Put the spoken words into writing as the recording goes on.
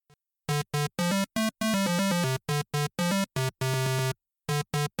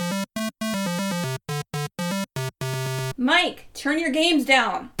Mike, turn your games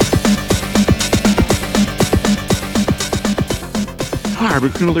down. Hi, we're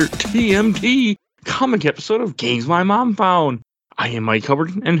going to alert TMNT comic episode of Games My Mom Found. I am Mike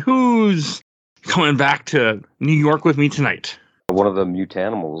Hubbard, and who's coming back to New York with me tonight? One of the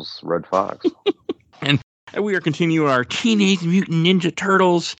mutanimals, Red Fox. and we are continuing our Teenage Mutant Ninja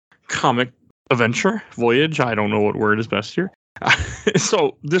Turtles comic adventure, voyage. I don't know what word is best here.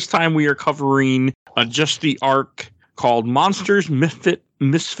 So this time we are covering just the arc called Monsters,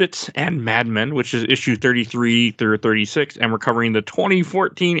 Misfits, and Madmen, which is issue 33 through 36, and we're covering the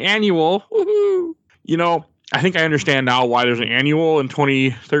 2014 annual. Woohoo! You know, I think I understand now why there's an annual in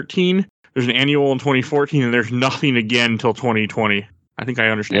 2013, there's an annual in 2014, and there's nothing again until 2020. I think I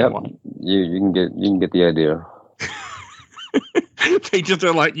understand why. You can get the idea. They just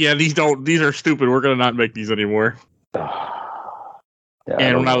are like, yeah, these are stupid. We're gonna not make these anymore.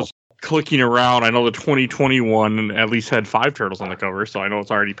 And when I was clicking around, I know the 2021 at least had 5 turtles on the cover, so I know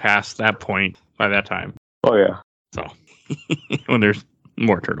it's already past that point by that time. Oh yeah. So when there's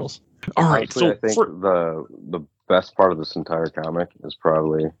more turtles. All right. Honestly, so I think the best part of this entire comic is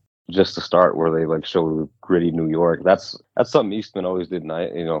probably just the start where they like show gritty New York. That's something Eastman always did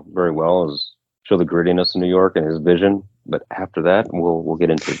very well, is show the grittiness of New York and his vision. But after that, we'll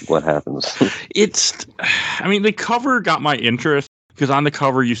get into what happens. The cover got my interest. Because on the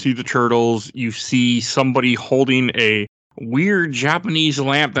cover, you see the turtles, you see somebody holding a weird Japanese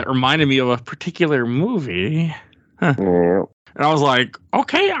lamp that reminded me of a particular movie. Huh. Yeah. And I was like,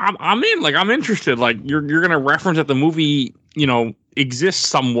 okay, I'm in. Like, I'm interested. Like, you're going to reference that the movie, exists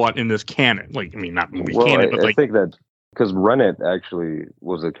somewhat in this canon. Like, I mean, not movie canon, but I think that because Rennet actually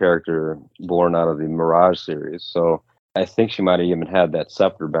was a character born out of the Mirage series. So I think she might have even had that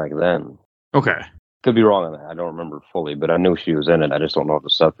scepter back then. Okay. Could be wrong on that. I don't remember fully, but I knew she was in it. I just don't know if the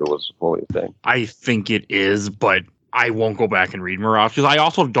scepter was fully a thing. I think it is, but I won't go back and read Mirage because I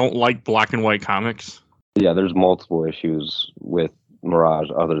also don't like black and white comics. Yeah, there's multiple issues with Mirage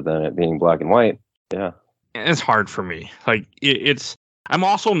other than it being black and white. Yeah. It's hard for me. Like, I'm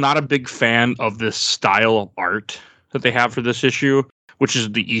also not a big fan of this style of art that they have for this issue, which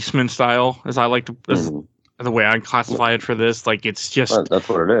is the Eastman style, as I like to... The way I classify it for this, like, it's just... That's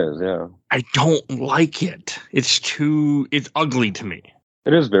what it is, yeah. I don't like it. It's ugly to me.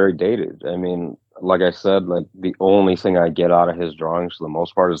 It is very dated. I mean, like I said, like, the only thing I get out of his drawings for the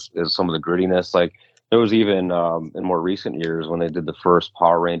most part is some of the grittiness. Like, there was even, in more recent years, when they did the first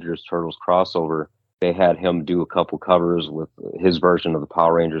Power Rangers Turtles crossover, they had him do a couple covers with his version of the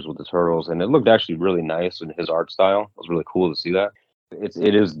Power Rangers with the Turtles, and it looked actually really nice in his art style. It was really cool to see that.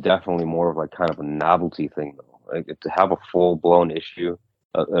 It is definitely more of like kind of a novelty thing though. Like to have a full blown issue,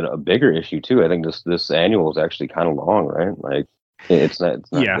 a bigger issue too. I think this annual is actually kind of long, right? Like it's not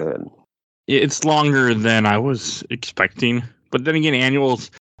good. It's longer than I was expecting. But then again, annuals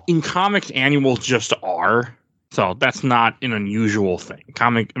just are. So that's not an unusual thing.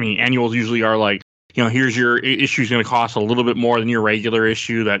 Annuals usually are like, here's your issue's going to cost a little bit more than your regular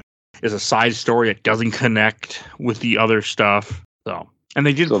issue that is a side story that doesn't connect with the other stuff. So, and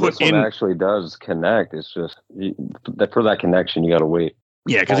they did put this one actually does connect. It's just for that connection, you got to wait.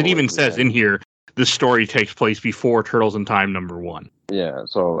 Yeah, because it even says in here the story takes place before Turtles in Time #1. Yeah,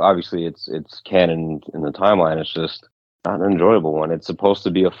 so obviously it's canon in the timeline. It's just not an enjoyable one. It's supposed to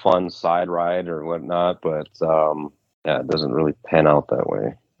be a fun side ride or whatnot, but it doesn't really pan out that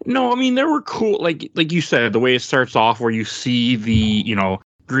way. No, I mean there were cool, like you said, the way it starts off where you see the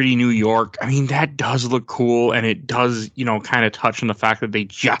gritty New York. I mean, that does look cool, and it does, kind of touch on the fact that they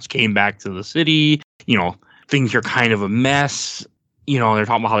just came back to the city. Things are kind of a mess. They're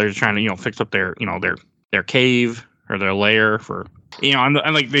talking about how they're just trying to, fix up their cave or their lair for, and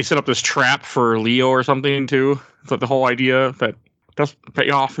like they set up this trap for Leo or something too. It's like the whole idea that does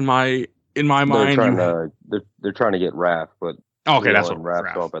pay off in my mind. They're trying to get Raph, but okay, that's what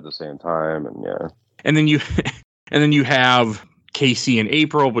Raph up at the same time, and yeah. And then you have Casey and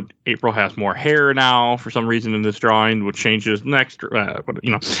April, but April has more hair now for some reason in this drawing, which changes next.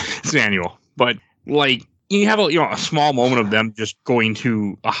 It's annual. But like you have a small moment of them just going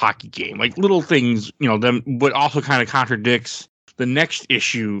to a hockey game, like little things, them, but also kind of contradicts the next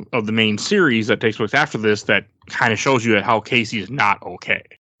issue of the main series that takes place after this. That kind of shows you how Casey is not okay.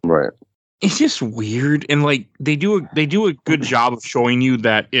 Right. It's just weird, and like they do a good job of showing you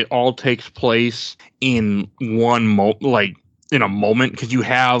that it all takes place in one in a moment, because you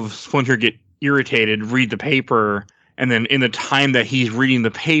have Splinter get irritated, read the paper, and then in the time that he's reading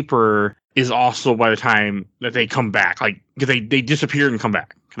the paper is also by the time that they come back, like because they disappear and come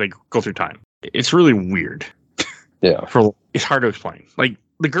back, they go through time. It's really weird. Yeah, it's hard to explain. Like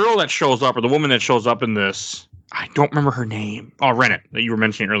the girl that shows up, or the woman that shows up in this, I don't remember her name. Oh, Rennet, that you were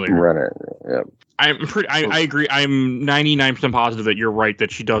mentioning earlier. Rennet, yeah. I agree. I'm 99% positive that you're right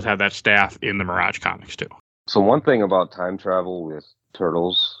that she does have that staff in the Mirage comics too. So one thing about time travel with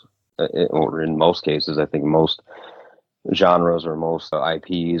Turtles, or in most cases, I think most genres or most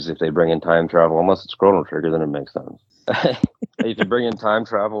IPs, if they bring in time travel, unless it's Chrono Trigger, then it makes sense. If you bring in time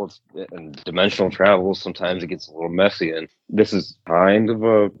travel and dimensional travel, sometimes it gets a little messy. And this is kind of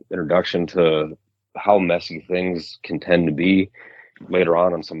a introduction to how messy things can tend to be later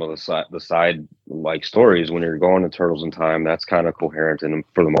on some of the side like stories. When you're going to Turtles in Time, that's kind of coherent, and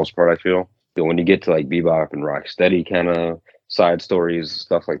for the most part, I feel. But when you get to like Bebop and Rocksteady kind of side stories,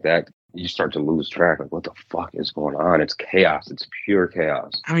 stuff like that, you start to lose track. Like, what the fuck is going on? It's chaos. It's pure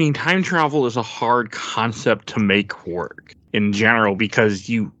chaos. I mean, time travel is a hard concept to make work in general because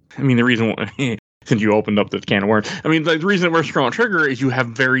the reason since you opened up this can of worms, I mean, the reason it works for Chrono Trigger is you have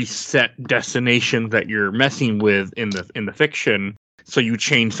very set destinations that you're messing with in the fiction. So you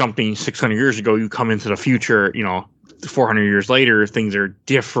change something 600 years ago, you come into the future, 400 years later, things are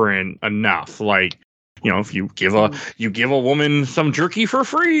different enough. Like, if you give a woman some jerky for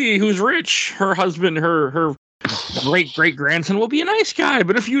free who's rich, her husband, her great grandson will be a nice guy.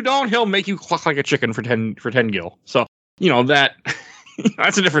 But if you don't, he'll make you cluck like a chicken for 10 gil. So, that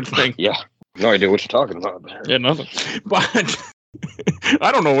that's a different thing. Yeah. No idea what you're talking about there. Yeah, nothing. But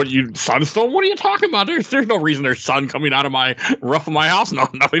I don't know what Sunstone. What are you talking about? There's no reason there's sun coming out of my roof of my house. No,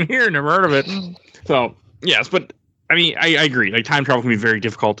 nothing here. Never heard of it. So yes, but I mean, I agree. Like, time travel can be very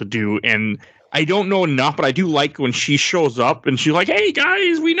difficult to do, and I don't know enough, but I do like when she shows up and she's like, "Hey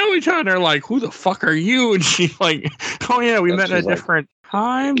guys, we know each other." Like, who the fuck are you? And she's like, "Oh yeah, we met at a different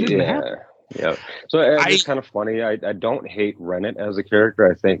time." Yeah. Yeah. So it's kind of funny. I don't hate Rennet as a character.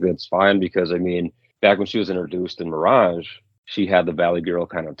 I think that's fine because, I mean, back when she was introduced in Mirage, she had the Valley Girl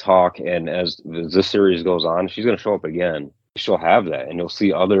kind of talk. And as this series goes on, she's going to show up again. She'll have that. And you'll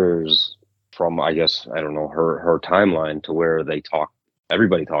see others from, I guess, I don't know, her timeline to where they talk.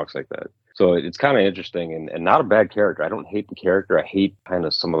 Everybody talks like that. So it's kind of interesting and not a bad character. I don't hate the character. I hate kind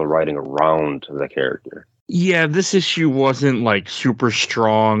of some of the writing around the character. Yeah, this issue wasn't like super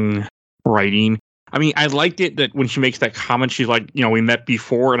strong writing. I mean, I liked it that when she makes that comment, she's like, we met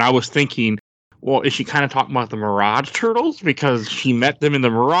before. And I was thinking, well, is she kind of talking about the Mirage Turtles? Because she met them in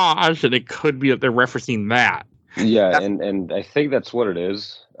the Mirage, and it could be that they're referencing that. Yeah, and I think that's what it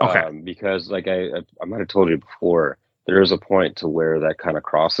is. Okay. Because like I might have told you before, there is a point to where that kind of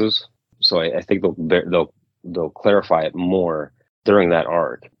crosses. So I think they'll clarify it more during that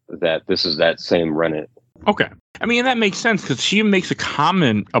arc that this is that same Rennet. Okay. I mean, that makes sense because she makes a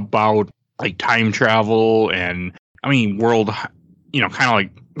comment about like time travel and world, kind of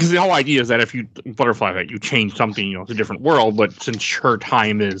like, because the whole idea is that if you butterfly that you change something, it's a different world, but since her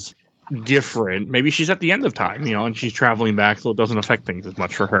time is different, maybe she's at the end of time, and she's traveling back, so it doesn't affect things as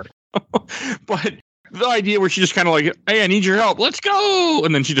much for her. But the idea where she just kind of like, hey, I need your help, let's go,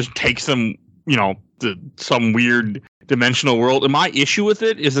 and then she just takes them, to some weird dimensional world. And my issue with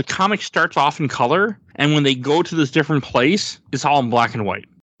it is the comic starts off in color, and when they go to this different place, it's all in black and white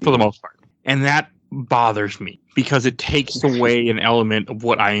for the most part. And that bothers me because it takes away an element of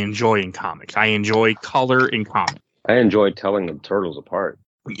what I enjoy in comics. I enjoy color in comics. I enjoy telling the turtles apart.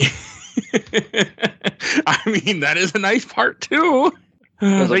 I mean, that is a nice part too.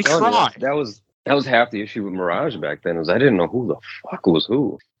 They try. That was half the issue with Mirage back then, is I didn't know who the fuck was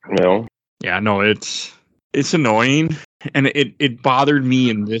who. Yeah, no, it's annoying, and it bothered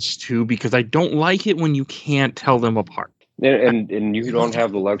me in this too because I don't like it when you can't tell them apart. And you don't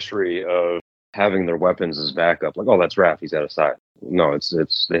have the luxury of having their weapons as backup. Like, oh, that's Raph, he's out of sight. No,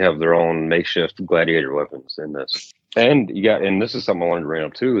 it's they have their own makeshift gladiator weapons in this. And this is something I wanted to bring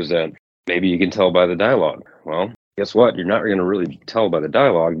up too, is that maybe you can tell by the dialogue. Well, guess what? You're not going to really tell by the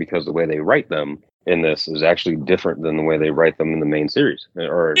dialogue because the way they write them in this is actually different than the way they write them in the main series,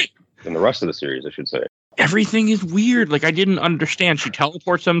 or in the rest of the series, I should say. Everything is weird. Like, I didn't understand. She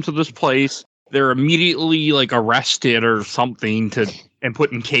teleports them to this place. They're immediately like arrested or something and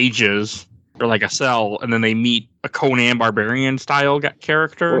put in cages or like a cell, and then they meet a Conan Barbarian style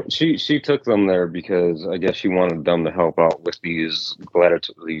character. Well, she took them there because I guess she wanted them to help out with these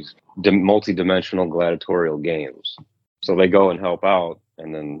multi-dimensional gladiatorial games. So they go and help out,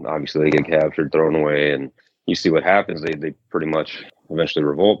 and then obviously they get captured, thrown away, and you see what happens. They pretty much eventually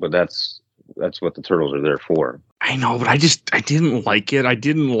revolt, but that's what the turtles are there for. I know, but I didn't like it. I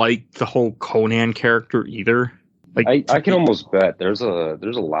didn't like the whole Conan character either. Like, I can almost bet there's a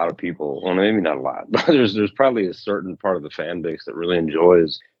lot of people, well, maybe not a lot, but there's probably a certain part of the fan base that really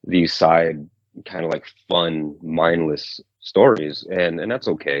enjoys these side kind of like fun, mindless stories, and that's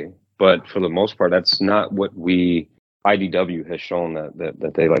okay. But for the most part, that's not what IDW has shown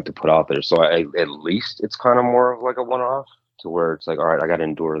that they like to put out there. So at least it's kind of more of like a one-off to where it's like, all right, I got to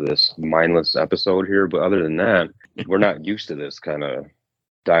endure this mindless episode here. But other than that, we're not used to this kind of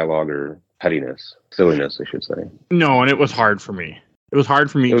dialogue or pettiness, silliness, I should say. No, and it was hard for me. It was hard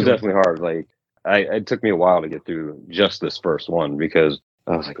for me. It was definitely hard. Like, it took me a while to get through just this first one because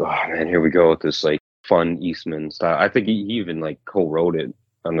I was like, oh man, here we go with this like fun Eastman style. I think he even like co-wrote it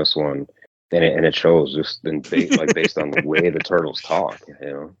on this one, and it shows just based on the way the turtles talk, you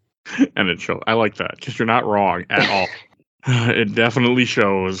know. And it shows. I like that because you're not wrong at all. It definitely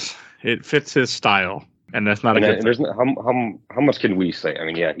shows. It fits his style, and that's not a good thing. There's how much can we say? I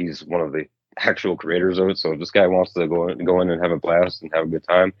mean, yeah, he's one of the actual creators of it, so if this guy wants to go in and have a blast and have a good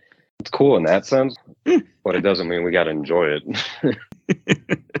time, it's cool in that sense, but it doesn't mean we got to enjoy it.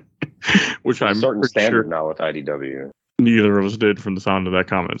 Which I'm certain standard sure now with IDW. Neither of us did from the sound of that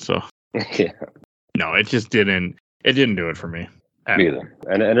comment, so yeah. No, it just didn't. It didn't do it for me. Me either.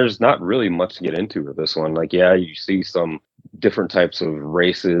 And there's not really much to get into with this one. Like, yeah, you see some different types of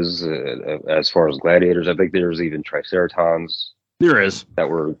races as far as gladiators. I think there's even triceratons. There is. That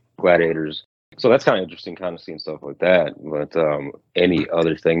were gladiators. So that's kind of interesting, kind of seeing stuff like that. But any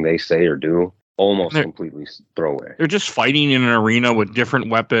other thing they say or do, almost completely throwaway. They're just fighting in an arena with different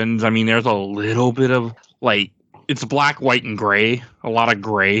weapons. I mean, there's a little bit of, like, it's black, white, and gray. A lot of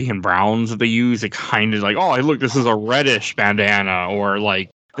gray and browns that they use. It kind of like, oh, look, this is a reddish bandana. Or,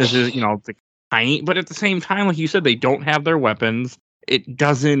 like, this is, the tiny. But at the same time, like you said, they don't have their weapons. It's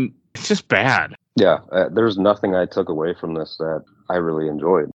just bad. Yeah, there's nothing I took away from this that I really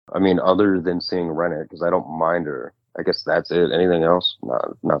enjoyed. I mean, other than seeing Rennet, because I don't mind her. I guess that's it. Anything else?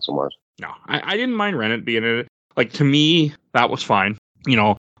 Not so much. No, I didn't mind Rennet being in it. Like, to me, that was fine.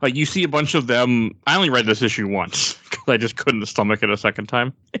 Like, you see a bunch of them. I only read this issue once because I just couldn't stomach it a second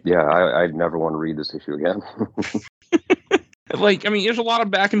time. Yeah, I'd never want to read this issue again. Like, I mean, there's a lot of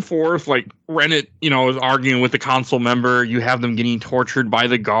back and forth. Like, Rennet, is arguing with the council member. You have them getting tortured by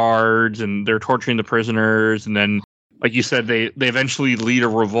the guards, and they're torturing the prisoners. And then, like you said, they eventually lead a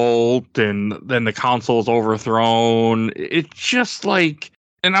revolt, and then the council is overthrown. It's just like,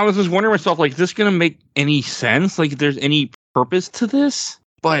 and I was just wondering myself, like, is this going to make any sense? Like, if there's any purpose to this?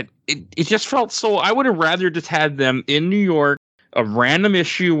 But it just felt so, I would have rather just had them in New York, a random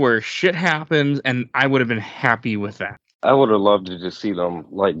issue where shit happens, and I would have been happy with that. I would have loved to just see them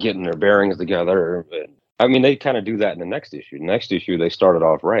like getting their bearings together. But, I mean, they kind of do that in the next issue. Next issue, they started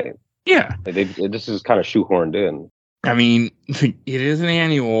off right. Yeah. This is kind of shoehorned in. I mean, it is an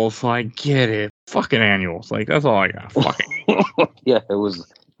annual, so I get it. Fucking annuals. Like, that's all I got. Fucking. Yeah, it was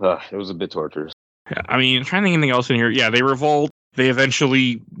a bit torturous. Yeah, I mean, I'm trying to think of anything else in here. Yeah, they revolt. They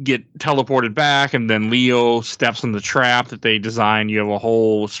eventually get teleported back, and then Leo steps in the trap that they designed. You have a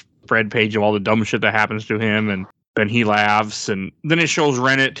whole spread page of all the dumb shit that happens to him, and then he laughs, and then it shows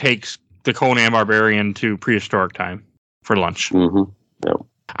Rennet takes the Conan Barbarian to prehistoric time for lunch. Mm-hmm. Yep.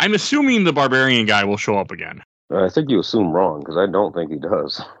 I'm assuming the Barbarian guy will show up again. I think you assume wrong, because I don't think he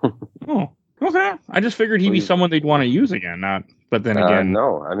does. Oh, okay. I just figured he'd be someone they'd want to use again, not. But then again,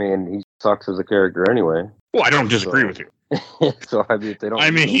 no. I mean, he sucks as a character anyway. Well, I don't disagree with you. So I mean, if they don't. I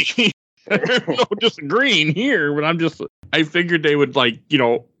mean, there's no disagreeing here, but I figured they would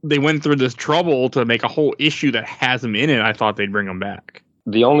they went through this trouble to make a whole issue that has him in it. I thought they'd bring him back.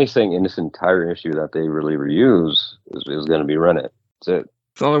 The only thing in this entire issue that they really reuse is going to be Rennet. That's it.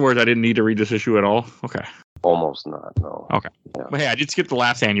 So in other words, I didn't need to read this issue at all. Okay. Almost not. No. Okay. Yeah. But hey, I did skip the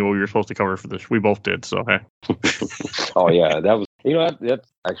last annual we were supposed to cover for this. We both did. So hey. Oh yeah, that was.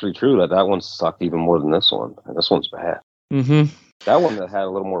 That's actually true. That one sucked even more than this one. And this one's bad. Mm-hmm. That one that had a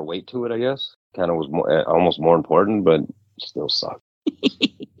little more weight to it, I guess, kind of was almost more important, but still sucked.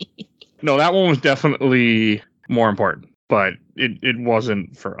 No, that one was definitely more important, but it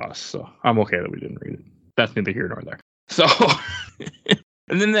wasn't for us. So I'm okay that we didn't read it. That's neither here nor there. So,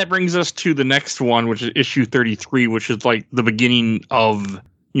 and then that brings us to the next one, which is issue 33, which is like the beginning of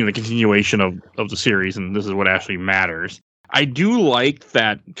the continuation of the series, and this is what actually matters. I do like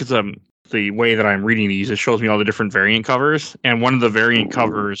that because the way that I'm reading these, it shows me all the different variant covers. And one of the variant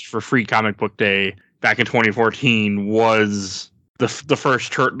covers for Free Comic Book Day back in 2014 was the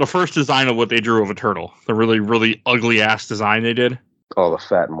first design of what they drew of a turtle. The really, really ugly ass design they did. Oh, the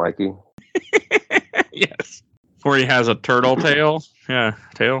fat Mikey. Yes. Where he has a turtle tail. Yeah,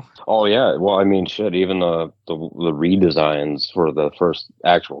 tail. Oh, yeah. Well, I mean, shit, even the redesigns for the first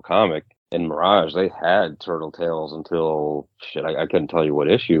actual comic in Mirage, they had turtle tails until, I couldn't tell you what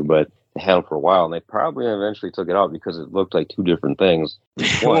issue, but they had them for a while, and they probably eventually took it out because it looked like two different things.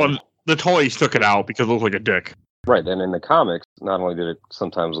 Well, the toys took it out because it looked like a dick. Right, and in the comics, not only did it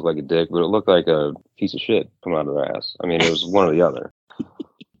sometimes look like a dick, but it looked like a piece of shit coming out of their ass. I mean, it was one or the other.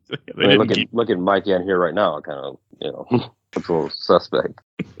 I mean, look at Mikey on here right now. Kind of, it's a little suspect.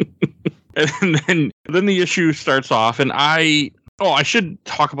 And then the issue starts off, and I should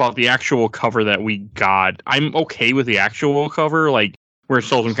talk about the actual cover that we got. I'm okay with the actual cover, like where it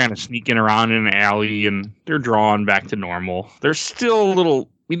shows them kind of sneaking around in an alley, and they're drawn back to normal. They're still a little.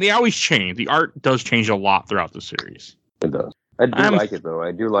 I mean, they always change. The art does change a lot throughout the series. It does. I do like it though.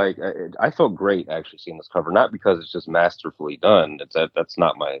 I do like. I felt great actually seeing this cover, not because it's just masterfully done. That's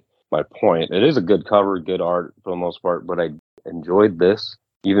not my point. It is a good cover, good art for the most part, but I enjoyed this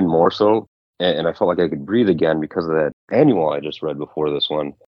even more so, and I felt like I could breathe again because of that annual I just read before this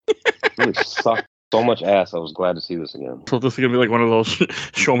one. It really sucked so much ass. I was glad to see this again. So this is gonna be like one of those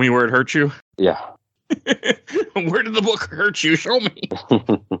show me where it hurt you. Yeah. Where did the book hurt you? Show me.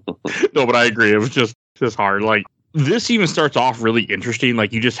 No, but I agree. It was just hard. Like this even starts off really interesting.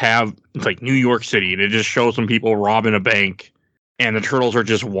 Like you just have it's like New York City, and it just shows some people robbing a bank, and the turtles are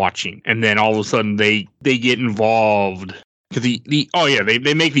just watching, and then all of a sudden they get involved because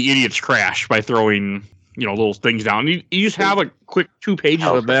they make the idiots crash by throwing little things down. You just have a quick 2 pages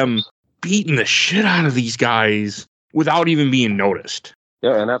of them beating the shit out of these guys without even being noticed.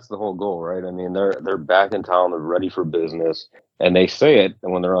 Yeah, and that's the whole goal, right? I mean, they're back in town, they're ready for business, and they say it,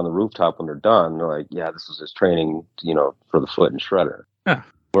 and when they're on the rooftop, when they're done, they're like, yeah, this is just training, for the Foot and Shredder. Yeah.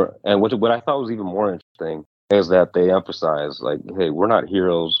 And what I thought was even more interesting is that they emphasize, like, hey, we're not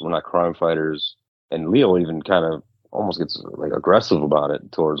heroes, we're not crime fighters, and Leo even kind of almost gets, like, aggressive about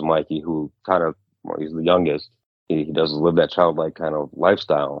it towards Mikey, who kind of, he's the youngest. He does live that childlike kind of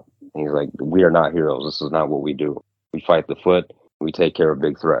lifestyle, and he's like, we are not heroes, this is not what we do. We fight the Foot. We take care of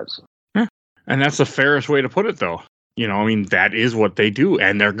big threats. Yeah. And that's the fairest way to put it, though. That is what they do,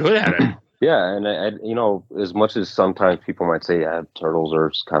 and they're good at it. Yeah, and as much as sometimes people might say, yeah, turtles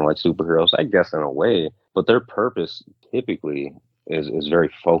are kind of like superheroes, I guess in a way, but their purpose typically is very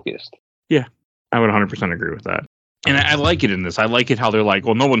focused. Yeah, I would 100% agree with that. And I like it in this. I like it how they're like,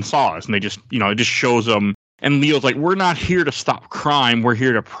 well, no one saw us, and they just, it just shows them. And Leo's like, we're not here to stop crime. We're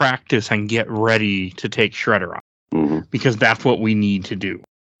here to practice and get ready to take Shredder on. Mm-hmm. Because that's what we need to do.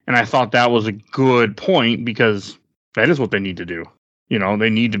 And I thought that was a good point because that is what they need to do. They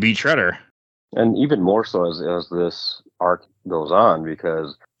need to beat Shredder. And even more so as this arc goes on,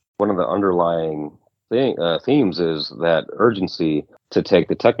 because one of the underlying themes is that urgency to take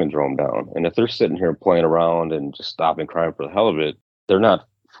the Technodrome down. And if they're sitting here playing around and just stopping crime for the hell of it, they're not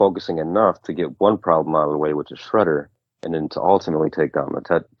focusing enough to get one problem out of the way, which is Shredder, and then to ultimately take down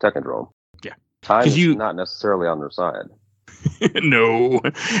the Technodrome. Yeah. Time is not necessarily on their side. No.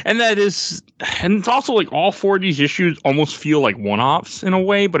 And it's also like all 4 of these issues almost feel like one-offs in a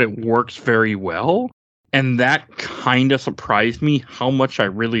way, but it works very well. And that kind of surprised me how much I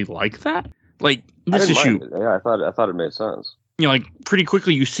really like that. Like this issue. Yeah, I thought it made sense. Like pretty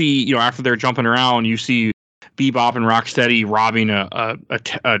quickly you see, after they're jumping around, you see Bebop and Rocksteady robbing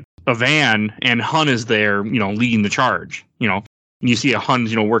a van, and Hun is there, leading the charge, And you see a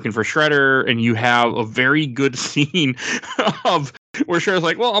Hun's, working for Shredder, and you have a very good scene of where Shredder's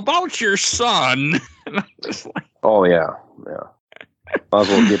like, well, about your son. And I'm just like, oh, yeah. Might as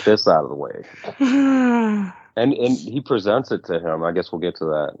well get this out of the way. And he presents it to him. I guess we'll get to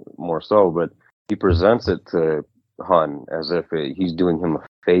that more so, but he presents it to Hun as if he's doing him a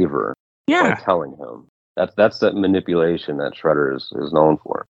favor by telling him. That's that manipulation that Shredder is known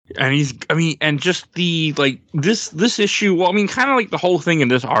for. And and just the, like, this issue, well, kind of like the whole thing in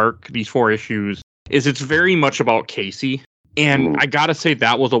this arc, these 4 issues, is it's very much about Casey. And I gotta say,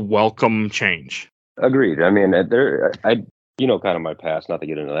 that was a welcome change. Agreed. Kind of my past, not to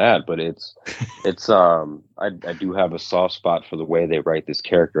get into that, but I do have a soft spot for the way they write this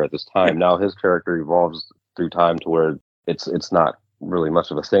character at this time. Now his character evolves through time to where it's not really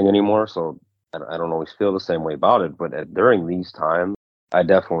much of a thing anymore. So I don't always feel the same way about it, but during these times, I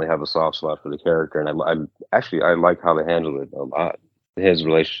definitely have a soft spot for the character, and I like how they handled it a lot. His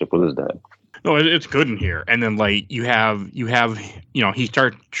relationship with his dad. No, it's good in here, and then like you have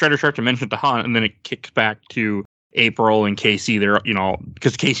Shredder starts to mention it to Hun, and then it kicks back to April and Casey. They're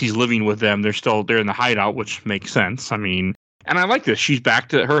because Casey's living with them. They're in the hideout, which makes sense. And I like this. She's back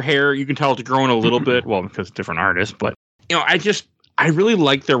to her hair. You can tell it's growing a little bit. Well, because different artists, but I really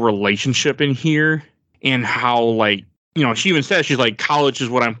like their relationship in here, and how, like, she even says, she's like, college is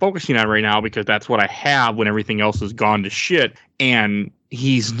what I'm focusing on right now because that's what I have when everything else has gone to shit. And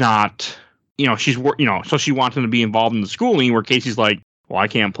he's not, so she wants him to be involved in the schooling, where Casey's like, well, I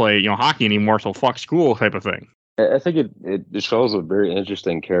can't play, hockey anymore, so fuck school type of thing. I think it shows a very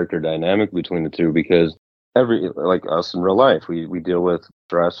interesting character dynamic between the two, because like us in real life, we deal with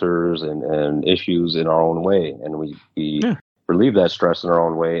stressors and issues in our own way, and we Yeah. relieve that stress in our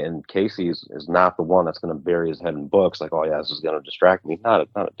own way. And Casey is not the one that's going to bury his head in books like, oh yeah, this is going to distract me. Not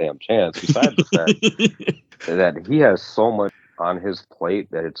a damn chance. Besides the fact that he has so much on his plate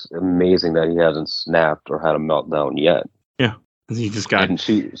that it's amazing that he hasn't snapped or had a meltdown yet. Yeah, he just got And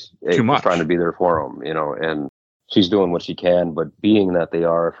she's too much. trying to be there for him, and she's doing what she can. But being that they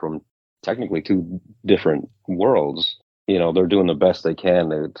are from technically two different worlds, they're doing the best they can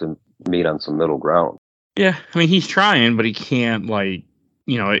to meet on some middle ground. Yeah, I mean he's trying, but he can't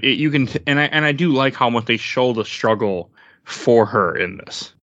you can and I do like how much they show the struggle for her in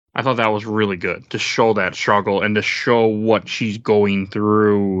this. I thought that was really good to show that struggle and to show what she's going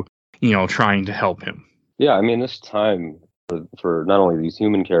through, trying to help him. Yeah, I mean this time for not only these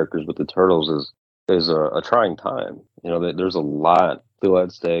human characters but the turtles is a trying time. There's a lot still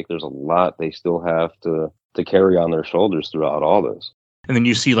at stake. There's a lot they still have to carry on their shoulders throughout all this. And then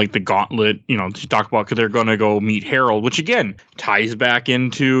you see like the gauntlet, to talk about because they're going to go meet Harold, which again ties back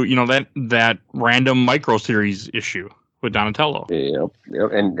into, that random micro series issue with Donatello. Yep.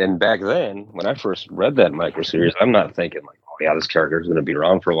 And back then, when I first read that micro series, I'm not thinking like, oh yeah, this character is going to be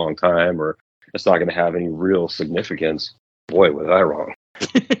around for a long time, or it's not going to have any real significance. Boy, was I wrong.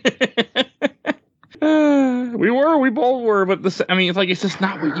 We both were, but it's just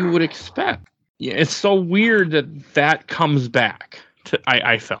not what you would expect. Yeah, it's so weird that comes back.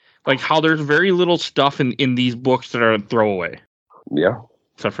 I felt like how there's very little stuff in these books that are throwaway. Yeah.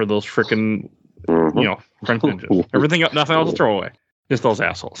 Except for those freaking, French ninjas. Everything, nothing else is throwaway. Just those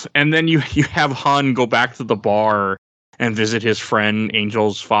assholes. And then you have Hun go back to the bar and visit his friend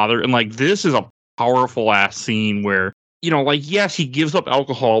Angel's father. And like, this is a powerful ass scene where, yes, he gives up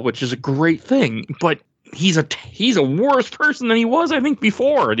alcohol, which is a great thing, but he's a worse person than he was, I think,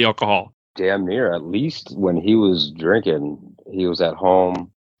 before the alcohol. Damn near. At least when he was drinking, he was at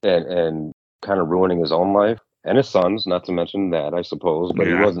home and kind of ruining his own life and his son's, not to mention that, I suppose. But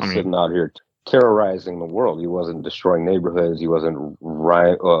he wasn't sitting out here terrorizing the world. He wasn't destroying neighborhoods. He wasn't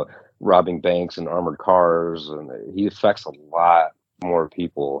robbing banks and armored cars. And he affects a lot more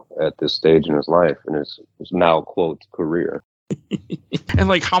people at this stage in his life and his now, quote, career. And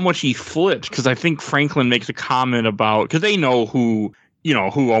like how much he flipped, because I think Franklin makes a comment about, because they know who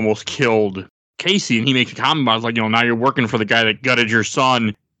almost killed Casey, and he makes a comment about, like, now you're working for the guy that gutted your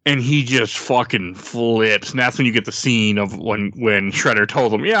son, and he just fucking flips. And that's when you get the scene of when Shredder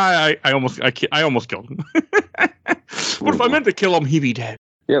told him, yeah, I almost killed him. But if I meant to kill him, he'd be dead.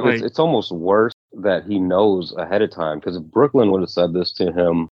 Yeah, like, it's almost worse that he knows ahead of time, because if Brooklyn would have said this to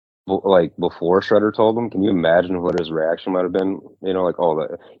him like before Shredder told him, can you imagine what his reaction might have been? Like,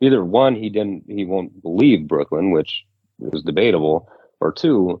 either one, he won't believe Brooklyn, which is debatable, or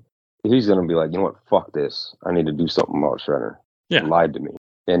two, he's going to be like, you know what, fuck this. I need to do something about Shredder. Yeah. He lied to me.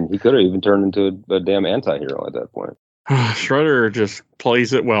 And he could have even turned into a damn anti-hero at that point. Shredder just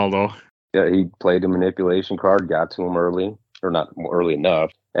plays it well, though. Yeah, he played the manipulation card, got to him early, or not early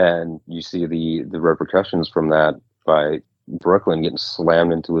enough. And you see the repercussions from that by Brooklyn getting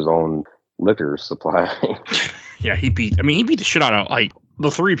slammed into his own liquor supply. Yeah, he beat the shit out of, like,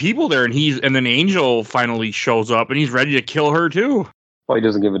 the three people there, and then Angel finally shows up, and he's ready to kill her, too. Well, he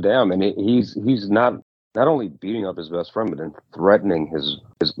doesn't give a damn, and he's not only beating up his best friend, but then threatening his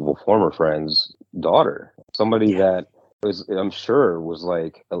former friend's daughter, somebody that I'm sure was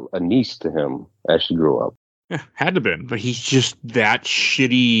like a niece to him as she grew up. Yeah, had to have been, but he's just that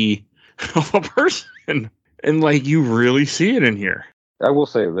shitty of a person, and like you really see it in here. I will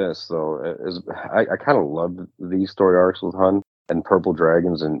say this though, I kind of love these story arcs with Hun and Purple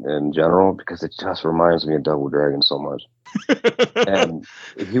Dragons in general, because it just reminds me of Double Dragon so much. And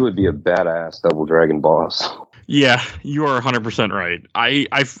he would be a badass Double Dragon boss. Yeah, you are 100% right.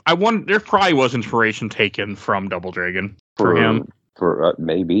 I wonder, there probably was inspiration taken from Double Dragon for him. For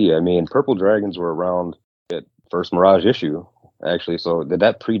maybe. I mean, Purple Dragons were around at first Mirage issue, actually. So did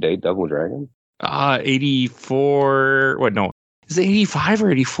that predate Double Dragon? 84. What? No, is it 85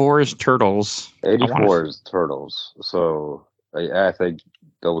 or 84 is Turtles? 84 is Turtles. So I think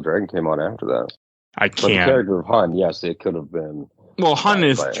Double Dragon came out after that. But the character of Hun, yes, it could have been. Well, Hun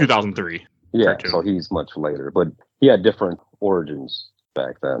is 2003. Yeah, cartoon. So he's much later, but he had different origins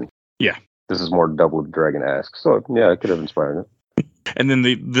back then. Yeah. This is more Double Dragon-esque, so yeah, it could have inspired it. And then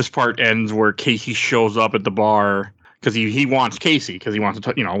this part ends where Casey shows up at the bar because he wants Casey, because he wants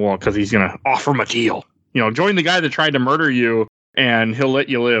to, because he's going to offer him a deal. Join the guy that tried to murder you, and he'll let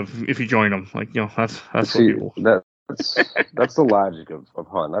you live if you join him. Like, that's See, what people. That's the logic of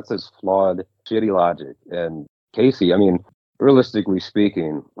Hun. That's his flawed, shitty logic. And Casey, I mean, realistically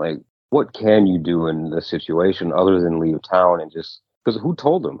speaking, like, what can you do in this situation other than leave town and just, because who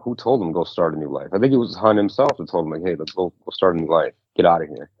told him? Who told him go start a new life? I think it was Hun himself that told him, like, hey, let's go start a new life. Get out of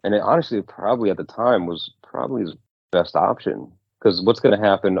here. And honestly, probably at the time was probably his best option. Because what's going to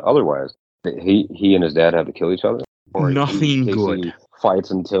happen otherwise? He and his dad have to kill each other? Or Nothing Casey good.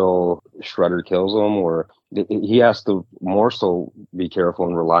 fights until Shredder kills him? Or he has to more so be careful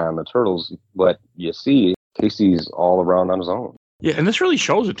and rely on the turtles. But you see, Casey's all around on his own. Yeah, and this really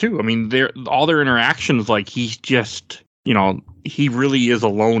shows it too. I mean, all their interactions, like he's just, he really is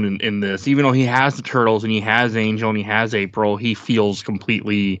alone in this. Even though he has the turtles and he has Angel and he has April, he feels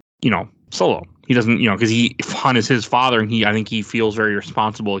completely, solo. He doesn't, because Hun is his father, and I think he feels very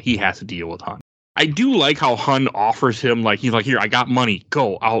responsible. He has to deal with Hun. I do like how Hun offers him, like, he's like, here, I got money.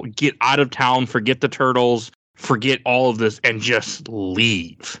 Go, I'll get out of town, forget the turtles, forget all of this, and just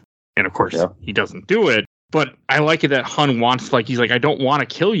leave. And of course, he doesn't do it. But I like it that Hun wants, like, he's like, I don't want to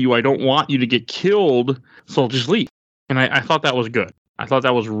kill you. I don't want you to get killed. So just leave. And I thought that was good. I thought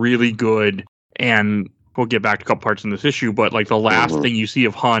that was really good. And we'll get back to a couple parts in this issue. But like the last thing you see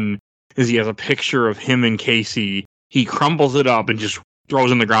of Hun is he has a picture of him and Casey. He crumbles it up and just throws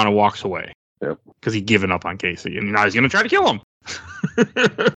it in the ground and walks away. Yep. Because he'd given up on Casey. And now he's going to try to kill him.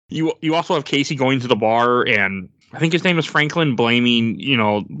 You also have Casey going to the bar. And I think his name is Franklin, blaming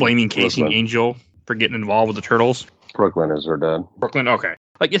Casey and Angel for getting involved with the turtles. Brooklyn is her dad. Brooklyn, okay.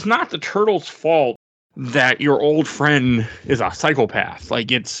 Like, it's not the turtles' fault that your old friend is a psychopath.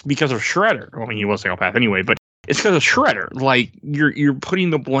 Like, it's because of Shredder. Well, I mean, he was a psychopath anyway, but it's because of Shredder. Like, you're putting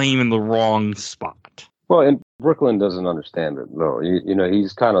the blame in the wrong spot. Well, and Brooklyn doesn't understand it, though.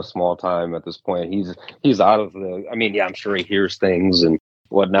 He's kind of small time at this point. He's out of the... I mean, yeah, I'm sure he hears things and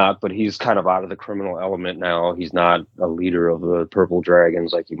whatnot, but he's kind of out of the criminal element now. He's not a leader of the Purple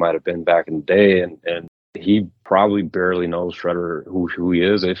Dragons like he might have been back in the day, and he probably barely knows Shredder who he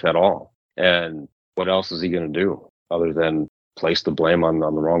is, if at all. And what else is he going to do other than place the blame on the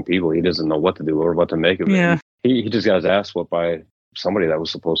wrong people? He doesn't know what to do or what to make of it. Yeah. He just got his ass whooped by somebody that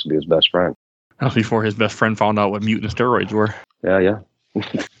was supposed to be his best friend. That was before his best friend found out what mutant steroids were. Yeah.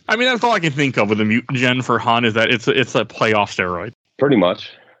 I mean, that's all I can think of with the mutant gen for Han is that it's a playoff steroid. Pretty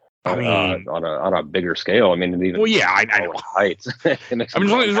much. I mean, on a bigger scale. I mean, even I know heights. I mean,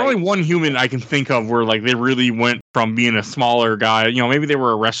 there's only one human I can think of where like they really went from being a smaller guy. Maybe they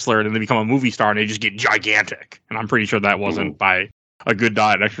were a wrestler and then they become a movie star and they just get gigantic. And I'm pretty sure that wasn't by a good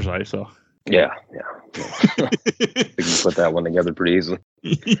diet and exercise. So yeah. We can put that one together pretty easily.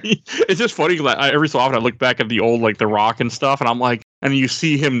 It's just funny. Like, every so often I look back at the old like The Rock and stuff, and I'm like, and you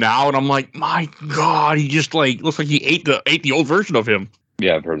see him now, and I'm like, my God, he just like looks like he ate the old version of him.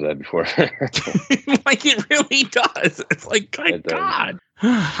 Yeah, I've heard that before. Like, it really does. It's like, my God.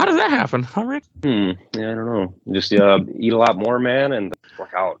 How does that happen? All right. Yeah, I don't know. Just eat a lot more, man, and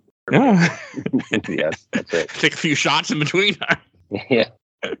work out. Yeah. Yes, that's it. Take a few shots in between. Yeah.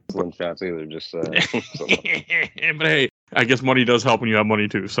 One shots either. Just. But hey, I guess money does help when you have money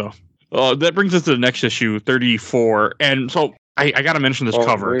too. So that brings us to the next issue, 34. And so I got to mention this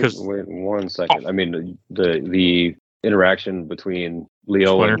cover because wait 1 second. I mean the interaction between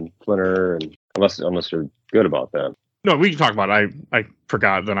Leo and Splinter, and unless you're good about that. No, we can talk about it. I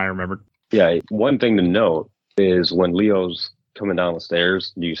forgot, then I remembered. Yeah, one thing to note is when Leo's coming down the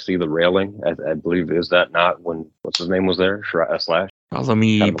stairs, do you see the railing? I believe, is that not when, what's his name was there? Slash? Let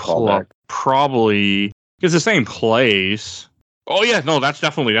me pull up. Probably, it's the same place. Oh, yeah, no, that's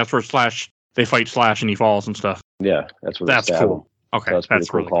where Slash, they fight Slash and he falls and stuff. Yeah, that's where that's cool. Okay, so that's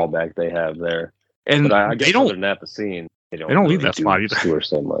pretty cool callback they have there. And but I guess they don't, other than that, the scene, they don't really leave that spot either. Do her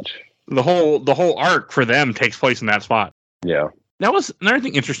so much. The whole arc for them takes place in that spot. Yeah. That was another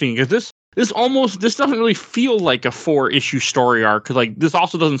thing interesting because this doesn't really feel like a 4-issue story arc, because like this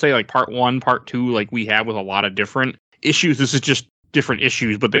also doesn't say like part 1, part 2 like we have with a lot of different issues. This is just different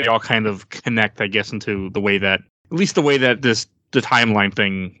issues, but they all kind of connect, I guess, into the way that the timeline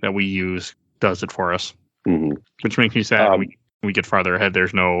thing that we use does it for us. Mm-hmm. Which makes me sad. We get farther ahead.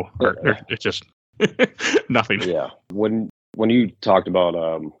 There's no, it's just nothing. Yeah. When you talked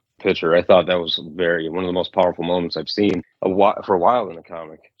about picture, I thought that was one of the most powerful moments I've seen for a while in the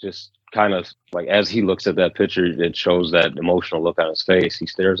comic. Just kind of like as he looks at that picture, it shows that emotional look on his face. He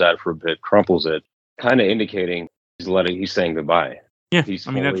stares at it for a bit, crumples it, kind of indicating he's saying goodbye. Yeah, he's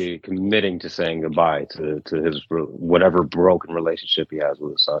fully committing to saying goodbye to his whatever broken relationship he has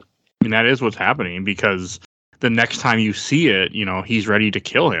with his son. I mean, that is what's happening, because the next time you see it, he's ready to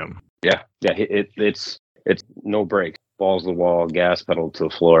kill him. Yeah. It's no break. Balls to the wall, gas pedal to the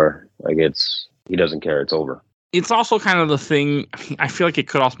floor. Like he doesn't care. It's over. It's also kind of the thing. I feel like it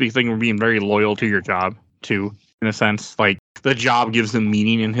could also be a thing of being very loyal to your job too. in a sense. Like, the job gives him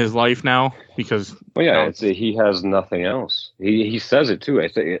meaning in his life now because. Well, yeah, he has nothing else. He says it too. I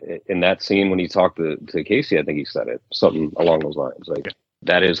think in that scene when he talked to Casey, I think he said it something along those lines. Like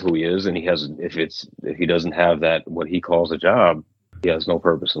that is who he is, and he has. If he doesn't have that, what he calls a job, he has no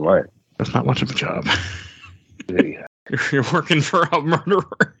purpose in life. That's not much of a job. Yeah. You're working for a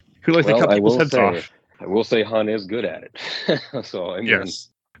murderer who likes to cut people's heads off. I will say, Hun is good at it. So I mean, yes.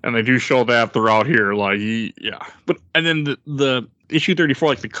 And they do show that throughout here, like, yeah. But and then the issue 34,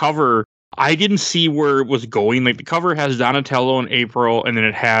 like the cover, I didn't see where it was going. Like the cover has Donatello and April, and then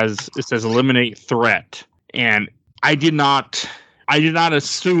it says eliminate threat. And I did not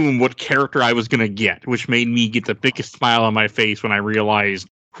assume what character I was gonna get, which made me get the biggest smile on my face when I realized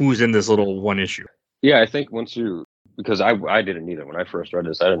who's in this little one issue. Yeah, I think because I didn't either when I first read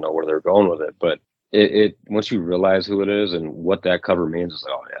this, I didn't know where they were going with it, but. It once you realize who it is and what that cover means, it's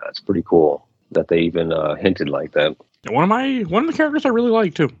like, oh yeah, that's pretty cool that they even hinted like that. One of the characters I really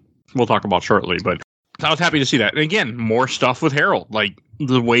like too. We'll talk about shortly, but I was happy to see that. And again, more stuff with Harold, like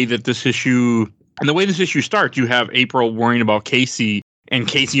the way this issue starts. You have April worrying about Casey, and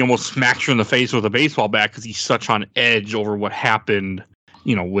Casey almost smacks her in the face with a baseball bat because he's such on edge over what happened,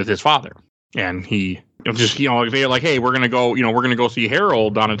 with his father, and he. They're like, hey, we're gonna go see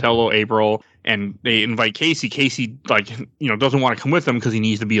Harold, Donatello, April, and they invite Casey. Casey, doesn't want to come with them because he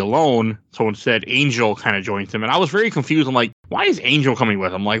needs to be alone. So instead, Angel kind of joins him. And I was very confused. I'm like, why is Angel coming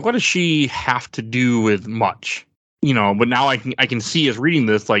with him? Like, what does she have to do with much? But now I can see as reading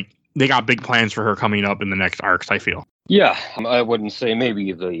this, like, they got big plans for her coming up in the next arcs, I feel. Yeah, I wouldn't say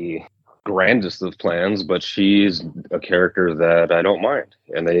maybe the grandest of plans, but she's a character that I don't mind,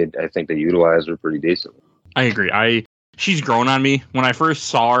 and I think they utilize her pretty decently. I agree. She's grown on me. When I first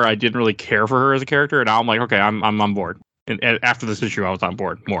saw her, I didn't really care for her as a character, and now I'm like, okay, I'm on board. And after this issue, I was on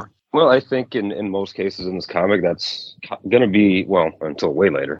board more. Well, I think in most cases in this comic, that's going to be, until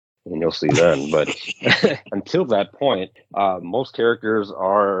way later, and you'll see then. But until that point, most characters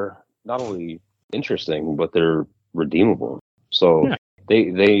are not only interesting, but they're redeemable. So yeah.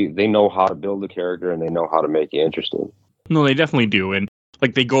 They know how to build a character, and they know how to make you interesting. No, they definitely do. And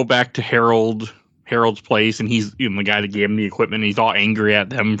like they go back to Harold's place, and he's the guy that gave him the equipment, and he's all angry at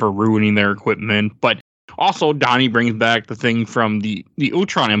them for ruining their equipment. But also, Donnie brings back the thing from the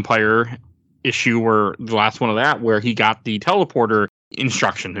Utron Empire issue, where the last one of that, where he got the teleporter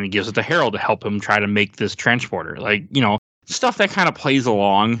instruction, and he gives it to Harold to help him try to make this transporter. Like, stuff that kind of plays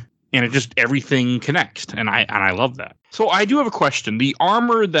along, and it just everything connects, and I love that. So I do have a question. The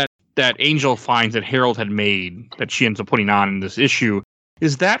armor that Angel finds that Harold had made, that she ends up putting on in this issue,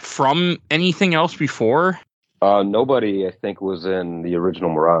 is that from anything else before? Nobody, I think, was in the original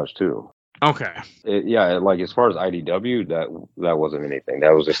Mirage, too. Okay. Like as far as IDW, that wasn't anything.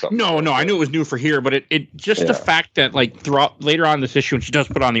 That was just something. No, I knew it was new for here, but it just the fact that like throughout later on in this issue, when she does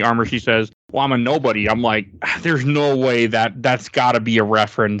put on the armor, she says, "Well, I'm a nobody." I'm like, there's no way that's got to be a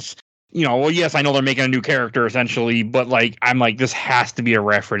reference. Well, yes, I know they're making a new character essentially, but like I'm like, this has to be a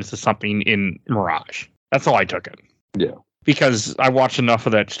reference to something in Mirage. That's how I took it. Yeah. Because I watched enough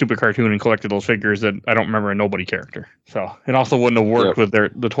of that stupid cartoon and collected those figures that I don't remember a nobody character. So it also wouldn't have worked with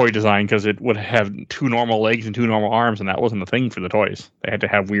the toy design, because it would have 2 normal legs and 2 normal arms, and that wasn't a thing for the toys. They had to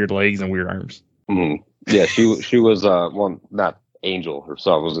have weird legs and weird arms. Mm-hmm. Yeah, she was not Angel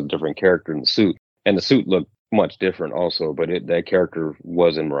herself, was a different character in the suit, and the suit looked much different also, but that character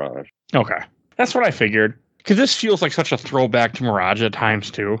was in Mirage. Okay, that's what I figured, because this feels like such a throwback to Mirage at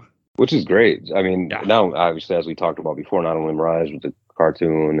times too. Which is great. I mean, now, obviously, as we talked about before, not only Mirage with the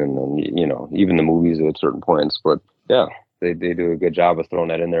cartoon and then, even the movies at certain points. But, yeah, they do a good job of throwing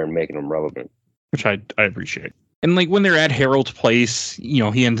that in there and making them relevant. Which I appreciate. And, like, when they're at Harold's place,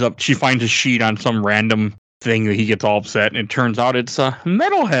 she finds a sheet on some random thing that he gets all upset, and it turns out it's a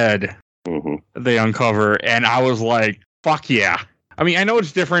Metalhead they uncover. And I was like, fuck yeah. I mean, I know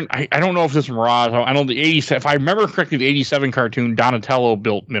it's different. I don't know if this is Mirage. I know the 87. If I remember correctly, the 87 cartoon, Donatello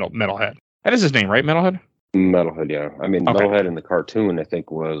built Metalhead. That is his name, right? Metalhead? Metalhead, yeah. I mean, okay. Metalhead in the cartoon, I think,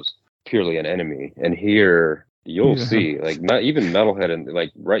 was purely an enemy. And here, you'll see, like, not even Metalhead, and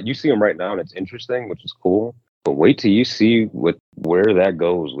like, right, you see him right now, and it's interesting, which is cool. But wait till you see where that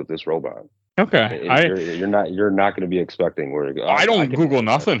goes with this robot. Okay, you're not going to be expecting where to go. I don't Google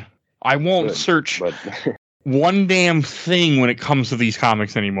nothing. I won't search. But one damn thing when it comes to these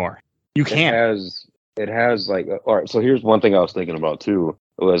comics anymore. You can't. It has like, all right, so here's one thing I was thinking about too,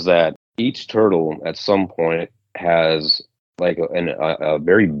 was that each turtle at some point has like a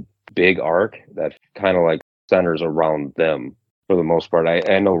very big arc that kind of like centers around them for the most part.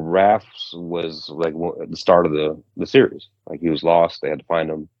 I know Raph's was like at the start of the series. Like he was lost, they had to find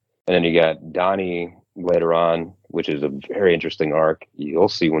him. And then you got Donnie later on, which is a very interesting arc. You'll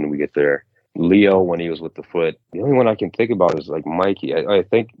see when we get there. Leo, when he was with the Foot. The only one I can think about is like Mikey. I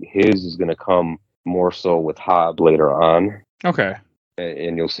think his is going to come more so with Hob later on. Okay.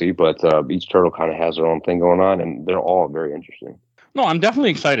 And you'll see, but each turtle kind of has their own thing going on, and they're all very interesting. No, I'm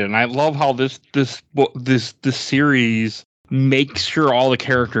definitely excited, and I love how this series makes sure all the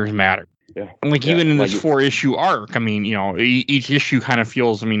characters matter. Yeah. Like even in this 4-issue arc, I mean, each issue kind of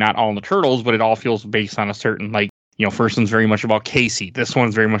feels, not all in the turtles, but it all feels based on a certain, first one's very much about Casey. This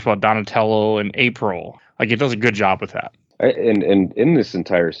one's very much about Donatello and April. Like, it does a good job with that. And in this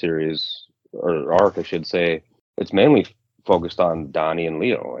entire series, or arc, I should say, it's mainly focused on Donnie and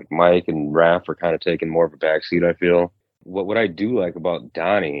Leo. Like, Mike and Raph are kind of taking more of a backseat, I feel. What I do like about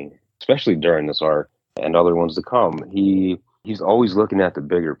Donnie, especially during this arc and other ones to come, he's always looking at the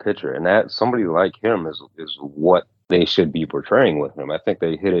bigger picture, and that somebody like him is what they should be portraying with him. I think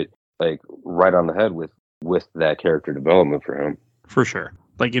they hit it like right on the head with that character development for him. For sure.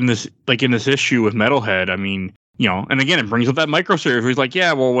 Like in this issue with Metalhead, I mean, and again, it brings up that micro series where he's like,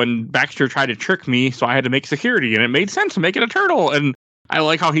 yeah, well, when Baxter tried to trick me, so I had to make security, and it made sense to make it a turtle. And I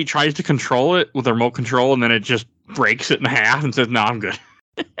like how he tries to control it with a remote control, and then it just breaks it in half and says, no, I'm good.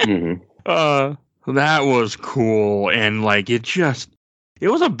 Mm-hmm. That was cool. And like, it was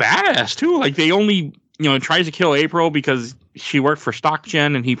a badass too. Like, they only, tries to kill April because she worked for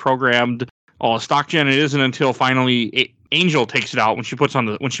StockGen and he programmed all of StockGen. It isn't until finally Angel takes it out when she puts on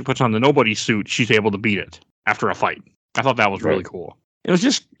the nobody suit, she's able to beat it after a fight. I thought that was really cool. It was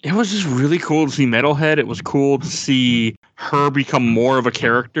just really cool to see Metalhead. It was cool to see her become more of a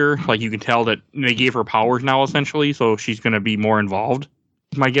character. Like, you can tell that they gave her powers now, essentially, so she's going to be more involved,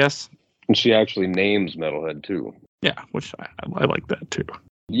 is my guess. And she actually names Metalhead, too. Yeah, which I like that, too.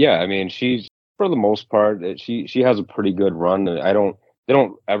 Yeah, I mean, she's, for the most part, she has a pretty good run. And they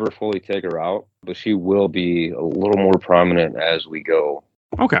don't ever fully take her out, but she will be a little more prominent as we go.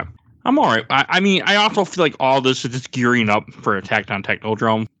 Okay. I'm all right. I mean, I also feel like all this is just gearing up for Attack on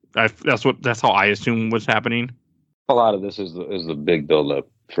Technodrome. That's how I assume what's happening. A lot of this is the big buildup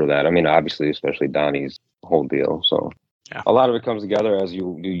for that. I mean, obviously, especially Donnie's whole deal. So yeah. A lot of it comes together as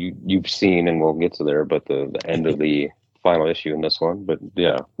you've seen, and we'll get to there. But the end of the final issue in this one. But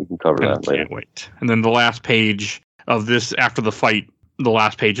yeah, we can cover that later. Can't wait. And then the last page of this, after the fight, the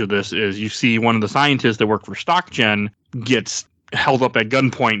last page of this is you see one of the scientists that work for StockGen gets held up at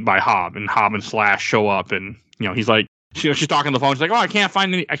gunpoint by Hob, and Hob and Slash show up, and he's like, she's talking on the phone. She's like, "Oh, I can't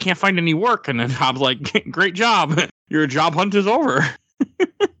find any work," and then Hob's like, "Great job, your job hunt is over."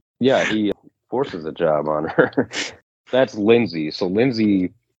 Yeah, he forces a job on her. That's Lindsay. So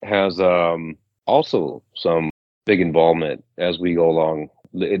Lindsay has also some big involvement as we go along.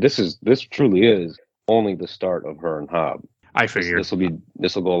 This truly is only the start of her and Hob. I figured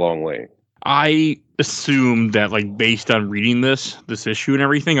this will go a long way. I assumed that, like, based on reading this issue and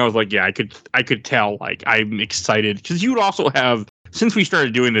everything, I was like, yeah, I could tell, like, I'm excited, because you would also have, since we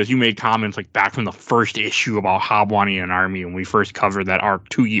started doing this, you made comments like back from the first issue about Hob wanting an army when we first covered that arc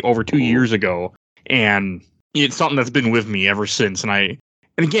over 2 years ago, and it's something that's been with me ever since. And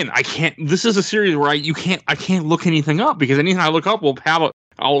again, I can't. This is a series where I can't look anything up, because anything I look up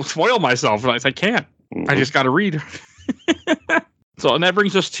I'll spoil myself. I can't. I just got to read. So, and that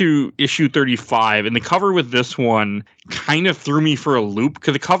brings us to issue 35, and the cover with this one kind of threw me for a loop,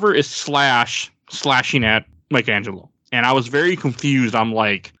 because the cover is slashing at Michelangelo, and I was very confused. I'm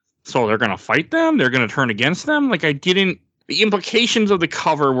like, so they're going to fight them? They're going to turn against them? Like, the implications of the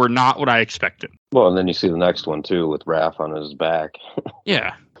cover were not what I expected. Well, and then you see the next one, too, with Raph on his back.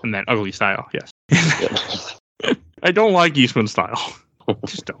 Yeah, and that ugly style, yes. I don't like Eastman's style.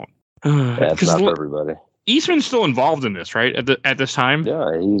 Just don't. Yeah, it's not for everybody. Eastman's still involved in this, right? At this time?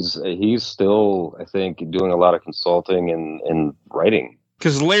 Yeah, he's still, I think, doing a lot of consulting and writing.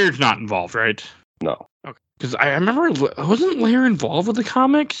 Because Laird's not involved, right? No. Okay. Because I remember, wasn't Laird involved with the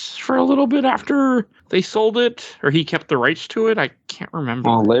comics for a little bit after they sold it? Or he kept the rights to it? I can't remember.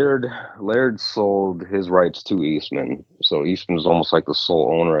 Well, Laird sold his rights to Eastman. So Eastman was almost like the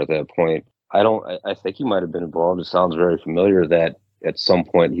sole owner at that point. I think he might have been involved. It sounds very familiar that at some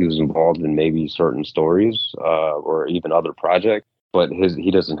point he was involved in maybe certain stories or even other projects, but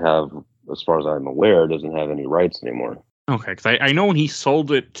he doesn't have, as far as I'm aware, doesn't have any rights anymore. Okay, because I know when he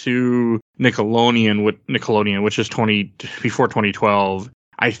sold it to Nickelodeon, which is before 2012,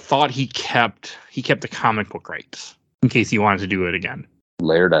 I thought he kept the comic book rights in case he wanted to do it again.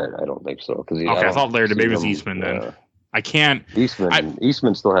 Laird, I don't think so. I thought Laird, maybe it was Eastman then. I can't.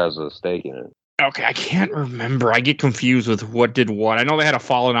 Eastman still has a stake in it. Okay, I can't remember. I get confused with what did what. I know they had a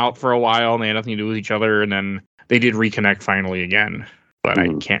falling out for a while, and they had nothing to do with each other, and then they did reconnect finally again. But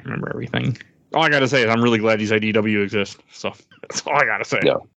I can't remember everything. All I gotta say is I'm really glad these IDW exist. So that's all I gotta say.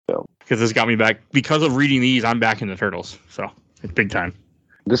 Yeah. Because this got me back. Because of reading these, I'm back in the Turtles. So it's big time.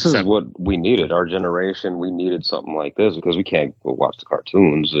 This is what we needed. Our generation, we needed something like this because we can't go watch the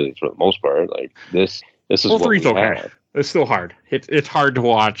cartoons for the most part. Like this is what we have. It's still hard. It's hard to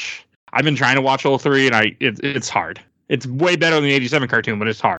watch. I've been trying to watch 03, and it's hard. It's way better than the 87 cartoon, but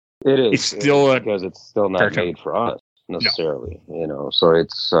it's hard. It is. It's still because it's still not cartoon. Made for us necessarily. No. So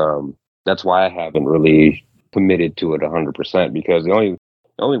it's that's why I haven't really committed to it 100% because the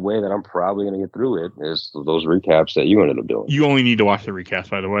only way that I'm probably going to get through it is those recaps that you ended up doing. You only need to watch the recaps,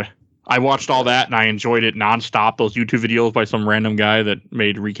 by the way. I watched all that and I enjoyed it nonstop. Those YouTube videos by some random guy that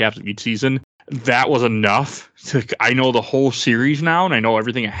made recaps of each season. That was enough. I know the whole series now and I know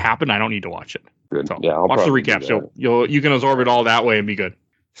everything that happened. I don't need to watch it. Good. So yeah, watch the recaps. You can absorb it all that way and be good.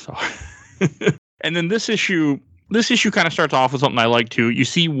 So, and then this issue kind of starts off with something I like too. You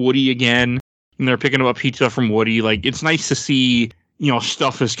see Woody again, and they're picking up a pizza from Woody. Like it's nice to see,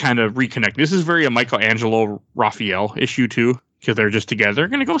 stuff is kind of reconnected. This is very a Michelangelo Raphael issue too, because they're just together. They're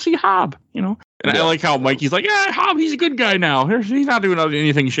gonna go see Hob, And yeah. I like how Mikey's like, yeah, Hob, he's a good guy now. He's not doing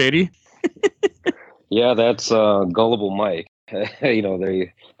anything shady. Yeah, that's gullible Mike. They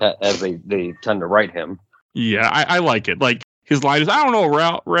tend to write him. Yeah, I like it. Like his line is, I don't know,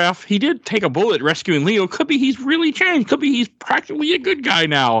 Raph. He did take a bullet rescuing Leo. Could be he's really changed. Could be he's practically a good guy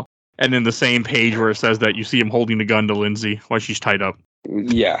now. And then the same page where it says that you see him holding the gun to Lindsay while she's tied up.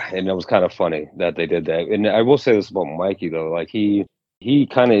 Yeah, and it was kind of funny that they did that. And I will say this about Mikey though, like he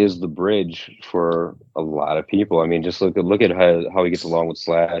kind of is the bridge for a lot of people. I mean, just look at how he gets along with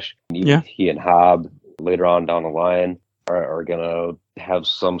Slash. He and Hob later on down the line are gonna have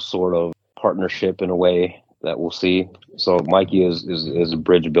some sort of partnership in a way that we'll see. So Mikey is a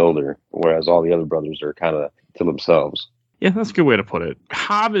bridge builder, whereas all the other brothers are kind of to themselves. Yeah, that's a good way to put it.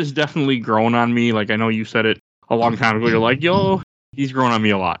 Hob has definitely grown on me. Like I know you said it a long time ago. You're like, yo, he's grown on me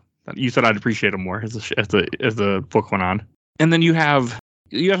a lot. You said I'd appreciate him more as the book went on. And then you have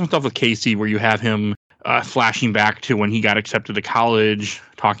some stuff with Casey where you have him flashing back to when he got accepted to college,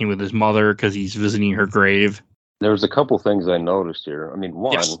 talking with his mother because he's visiting her grave. There's a couple things I noticed here. I mean,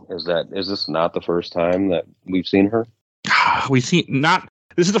 one is this not the first time that we've seen her? This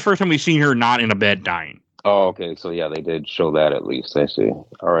is the first time we've seen her not in a bed dying. Oh, okay. So yeah, they did show that at least. I see. All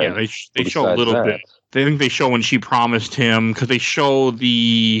right. Yeah, they show a little bit. They think they show when she promised him because they show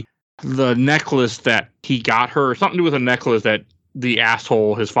the necklace that he got her, or something to do with a necklace that the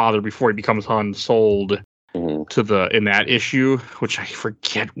asshole, his father, before he becomes Hun, sold in that issue, which I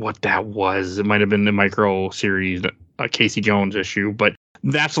forget what that was. It might have been the micro series, Casey Jones issue, but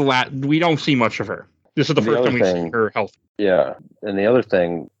that's a lot. We don't see much of her. This is the first time we see her health. Yeah, and the other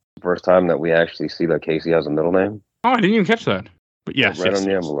thing, first time that we actually see that Casey has a middle name. Oh, I didn't even catch that. But yes, right on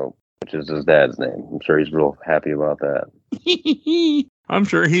the envelope, which is his dad's name. I'm sure he's real happy about that. I'm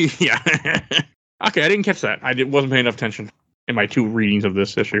sure yeah. Okay, I didn't catch that. I wasn't paying enough attention in my 2 readings of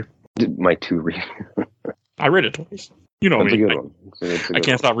this issue. My 2 readings. I read it twice. You know me. I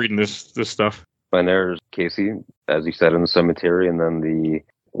can't stop reading this stuff. And there's Casey, as he said, in the cemetery, and then the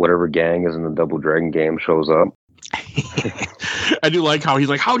whatever gang is in the Double Dragon game shows up. I do like how he's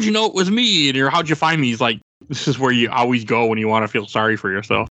like, how'd you know it was me? And how'd you find me? He's like, this is where you always go when you want to feel sorry for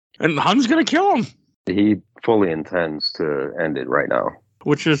yourself. And Hun's going to kill him. He fully intends to end it right now.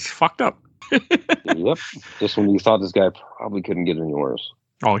 Which is fucked up. Yep. Just when you thought this guy probably couldn't get any worse.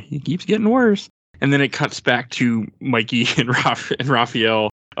 Oh, he keeps getting worse. And then it cuts back to Mikey and Raphael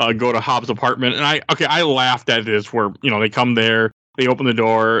go to Hobbs' apartment. And I laughed at this where, they come there, they open the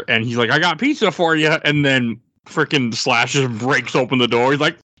door, and he's like, I got pizza for you. And then freaking Slash just breaks open the door. He's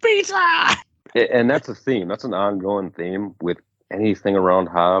like, pizza! And that's a theme. That's an ongoing theme with anything around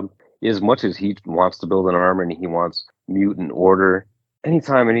Hobb. As much as he wants to build an army and he wants mutant order,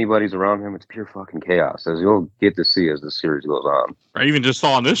 anytime anybody's around him, it's pure fucking chaos, as you'll get to see as the series goes on. I even just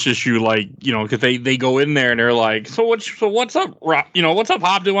saw in this issue, because they go in there and they're like, so what's up, Rob? What's up,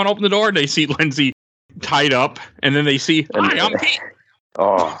 Hobb? They want to open the door, and they see Lindsay tied up, and then they see, hi, I'm Pete.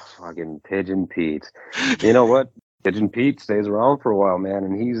 Oh, fucking Pigeon Pete. You know what? Pigeon Pete stays around for a while, man,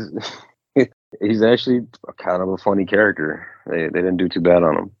 and he's actually kind of a funny character. They didn't do too bad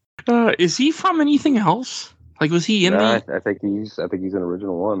on him. Is he from anything else? Like, was he in the? I think he's an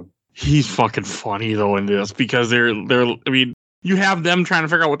original one. He's fucking funny though in this because they're. I mean, you have them trying to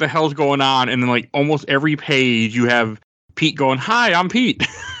figure out what the hell's going on, and then almost every page you have Pete going, "Hi, I'm Pete."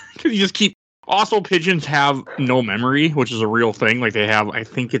 Because you just keep. Also, pigeons have no memory, which is a real thing. Like they have, I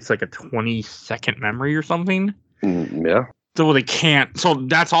think it's like a 20-second memory or something. Yeah. So they can't. So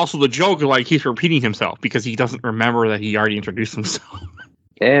that's also the joke. Like he's repeating himself because he doesn't remember that he already introduced himself.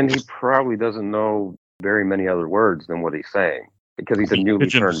 And he probably doesn't know very many other words than what he's saying because he's a newly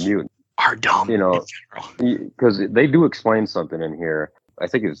turned mutant. Are dumb, you know, because they do explain something in here. I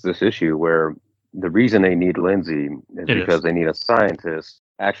think it's this issue where the reason they need Lindsay is because they need a scientist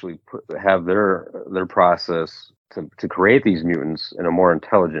actually have their process to create these mutants in a more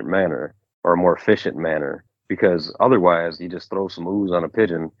intelligent manner or a more efficient manner. Because otherwise, you just throw some ooze on a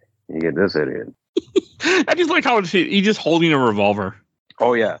pigeon and you get this idiot. I just like how he's just holding a revolver.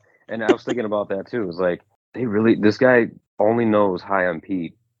 Oh yeah, and I was thinking about that too. It's like this guy only knows "Hi, I'm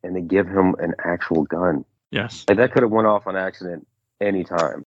Pete," and they give him an actual gun. Yes, like that could have went off on accident any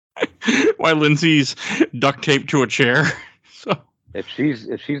time. Why Lindsay's duct taped to a chair? So if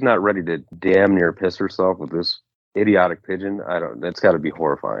she's not ready to damn near piss herself with this idiotic pigeon, that's got to be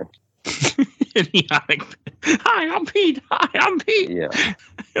horrifying. Idiotic. Hi, I'm Pete. Hi, I'm Pete. Yeah.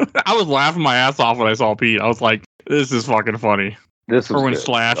 I was laughing my ass off when I saw Pete. I was like, "This is fucking funny." This was when good.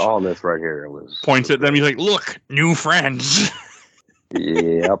 Slash all this right here points at them. He's like, "Look, new friends."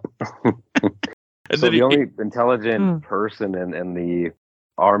 Yep. So the only intelligent person in the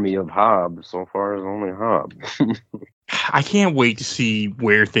army of Hob so far is only Hob. I can't wait to see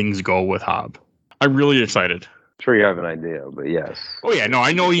where things go with Hob. I'm really excited. I'm sure you have an idea, but yes. Oh yeah, no,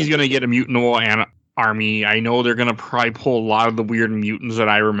 I know he's gonna get a mutant army. I know they're gonna probably pull a lot of the weird mutants that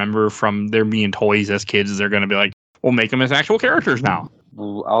I remember from there being toys as kids. They're gonna be like, we'll make them as actual characters now.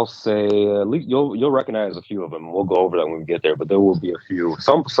 Well, I'll say at least you'll recognize a few of them. We'll go over that when we get there, but there will be a few.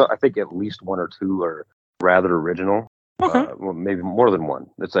 Some I think at least one or two are rather original. Okay. Well, maybe more than one.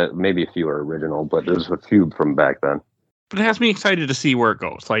 Maybe a few are original, but there's a few from back then. But it has me excited to see where it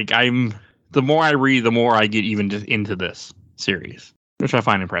goes. Like the more I read, the more I get even just into this series, which I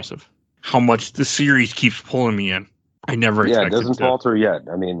find impressive. How much the series keeps pulling me in. I never expected it doesn't falter yet.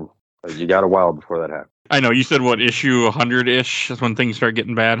 I mean, you got a while before that happens. I know. You said, what, issue 100-ish is when things start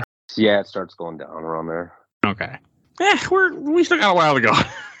getting bad? Yeah, it starts going down around there. Okay. We still got a while to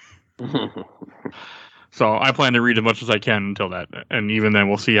go. So I plan to read as much as I can until that. And even then,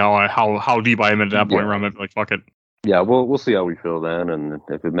 we'll see how deep I am at that point where I'm like, fuck it. Yeah, we'll see how we feel then. And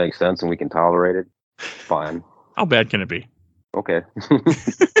if it makes sense and we can tolerate it, fine. How bad can it be? Okay.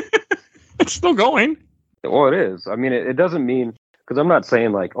 It's still going. Well, it is. I mean, it doesn't mean... Because I'm not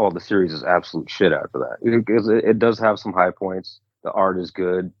saying like, oh, the series is absolute shit after that. Because it does have some high points. The art is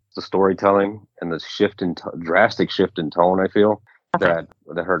good. The storytelling and the drastic shift in tone, I feel, that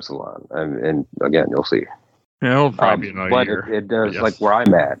hurts a lot. And again, you'll see. Yeah, it'll probably be another year. But it does, like where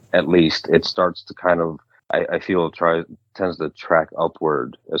I'm at least, it starts to kind of, I feel tends to track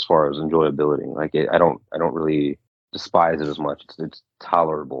upward as far as enjoyability. Like I don't really despise it as much. It's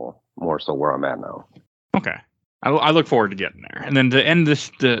tolerable more so where I'm at now. Okay. I look forward to getting there. And then to end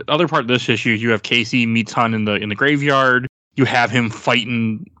the other part of this issue, you have Casey meets Hun in the graveyard. You have him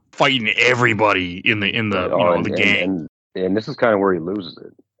fighting everybody in the gang. And this is kind of where he loses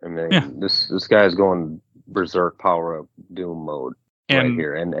it. I mean, this guy's going berserk power up doom mode right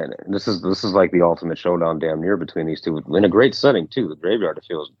here, and this is like the ultimate showdown, damn near, between these two in a great setting too. The graveyard, I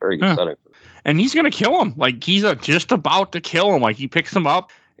feel, is a very good setting. And he's gonna kill him. Like he's just about to kill him. Like he picks him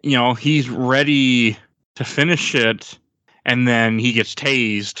up. He's ready to finish it, and then he gets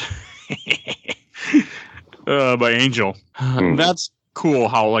tased by Angel. That's cool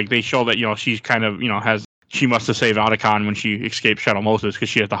how like they show that she's kind of she must have saved Otacon when she escaped Shadow Moses because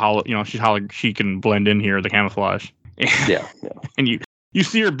she has the she can blend in here, the camouflage. Yeah. And you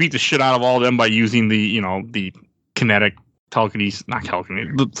see her beat the shit out of all of them by using the kinetic telekinesis, not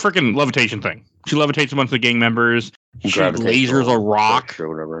telekinesis, the freaking levitation thing. She levitates a bunch of the gang members. She lasers a rock or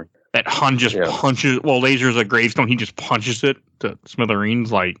whatever. That Hun just punches. Well, lasers a gravestone. He just punches it to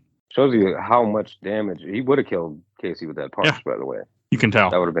smithereens. Like shows you how much damage he would have killed Casey with that punch. Yeah. By the way, you can tell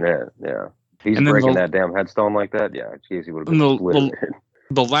that would have been it. Yeah, he's breaking that damn headstone like that. Yeah, Casey would have been split.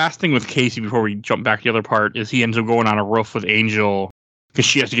 The last thing with Casey before we jump back to the other part is he ends up going on a roof with Angel because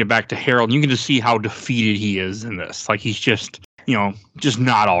she has to get back to Harold. And you can just see how defeated he is in this. Like he's just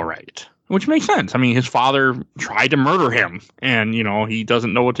not all right. Which makes sense. I mean, his father tried to murder him, and he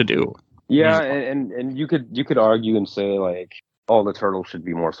doesn't know what to do. Yeah, and you could argue and say like, oh, the Turtles should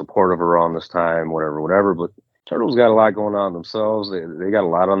be more supportive around this time, whatever. But Turtles got a lot going on themselves. They got a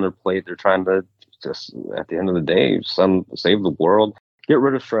lot on their plate. They're trying to just at the end of the day, save the world, get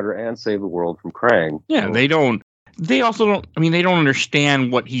rid of Shredder, and save the world from Krang. Yeah, so, they don't. They also don't. I mean, they don't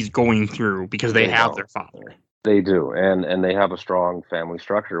understand what he's going through because they have their father. They do, and they have a strong family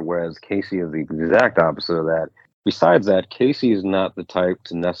structure, whereas Casey is the exact opposite of that. Besides that, Casey is not the type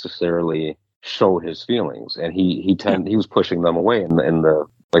to necessarily show his feelings, and he was pushing them away in the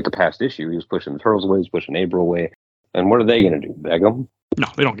past issue. He was pushing the Turtles away, he was pushing April away, and what are they going to do? Beg him? No,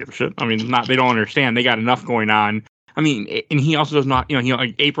 they don't give a shit. I mean, they don't understand. They got enough going on. I mean, and he also does not,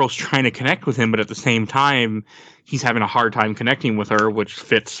 like April's trying to connect with him, but at the same time, he's having a hard time connecting with her, which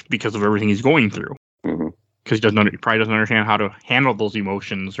fits because of everything he's going through. Because he probably doesn't understand how to handle those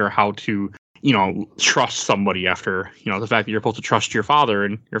emotions or how to, trust somebody after, the fact that you're supposed to trust your father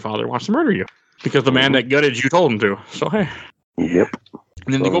and your father wants to murder you because the man that gutted you told him to. So, hey. Yep.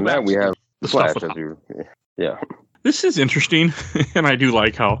 And then they go back. We have the Slash stuff with yeah. This is interesting, and I do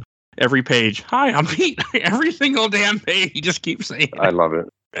like how every page, hi, I'm Pete. Every single damn page, he just keeps saying I love it.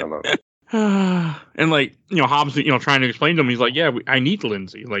 And like, Hobbs, trying to explain to him, he's like, yeah, I need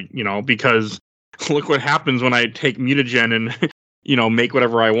Lindsay, like, because look what happens when I take mutagen and, make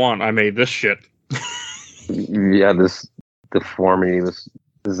whatever I want. I made this shit. Yeah, this deformity, this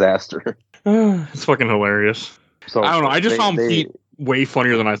disaster. It's fucking hilarious. So I don't know. I just found Pete way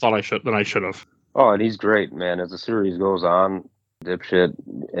funnier than I thought I should have. Oh, and he's great, man. As the series goes on, dipshit,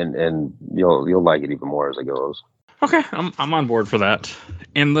 and you'll like it even more as it goes. Okay, I'm on board for that.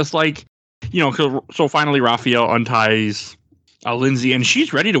 And this, like, so finally Raphael unties Lindsay, and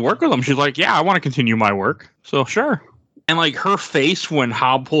she's ready to work with him. She's like, yeah, I want to continue my work. So sure. And like her face when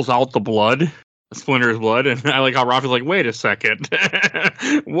Hobb pulls out the blood, Splinter's blood, and I like how Raphael's like, wait a second,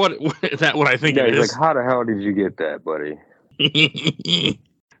 what is that? What I think it is? He's like, how the hell did you get that, buddy?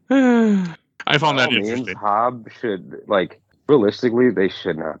 I found that interesting. Hobb should, like, realistically, they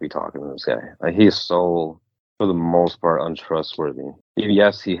should not be talking to this guy. Like, he's so, for the most part, untrustworthy.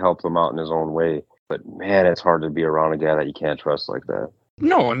 Yes, he helped them out in his own way, but man, it's hard to be around a guy that you can't trust like that.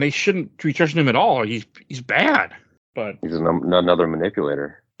 No, and they shouldn't be trusting him at all. He's bad, but he's another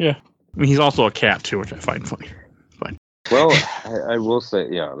manipulator. Yeah, I mean, he's also a cat too, which I find funny. But well, I will say,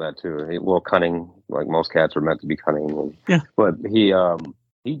 yeah, that too. Cunning, like most cats are meant to be cunning. Yeah, but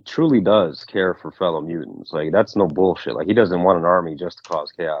he truly does care for fellow mutants. Like, that's no bullshit. Like, he doesn't want an army just to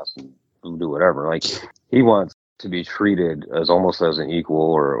cause chaos and do whatever. Like, he wants to be treated as almost as an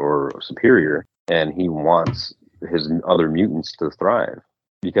equal or superior, and he wants his other mutants to thrive.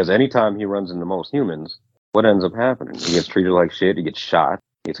 Because anytime he runs into most humans, what ends up happening? He gets treated like shit, he gets shot,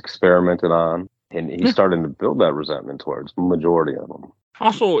 he gets experimented on, and he's starting to build that resentment towards the majority of them.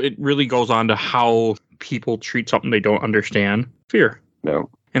 Also, it really goes on to how people treat something they don't understand. Fear. No.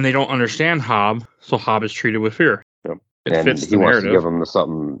 And they don't understand Hobb, so Hobb is treated with fear. Yep. It fits the narrative.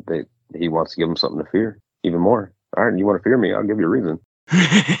 He wants to give them something to fear, even more. All right, you want to fear me? I'll give you a reason.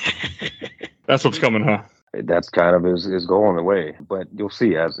 That's what's coming, huh? That's kind of his goal in a way. But you'll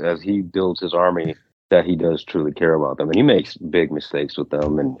see as he builds his army that he does truly care about them. And he makes big mistakes with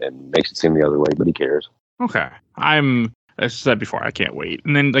them and makes it seem the other way, but he cares. Okay. As I said before, I can't wait.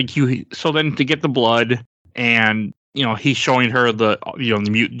 And then so then to get the blood and he's showing her the the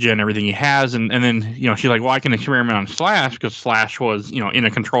mutagen, everything he has, and then she's like, well, I can experiment on Slash because Slash was in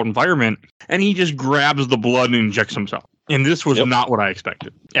a controlled environment, and he just grabs the blood and injects himself. And this was not what I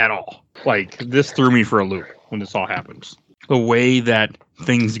expected at all. Like, this threw me for a loop when this all happens. The way that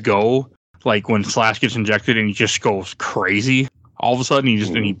things go, like when Slash gets injected and he just goes crazy, all of a sudden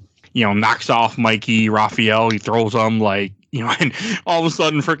he knocks off Mikey, Raphael, he throws them and all of a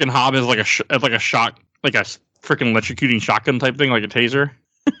sudden freaking Hobb is like a shock, like a freaking electrocuting shotgun type thing, like a taser.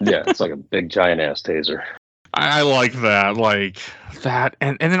 Yeah, it's like a big giant ass taser. I like that,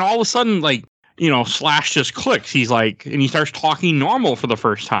 and then all of a sudden, Slash just clicks. He's like, and he starts talking normal for the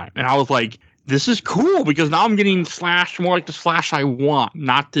first time, and I was like, this is cool because now I'm getting Slash more like the Slash I want,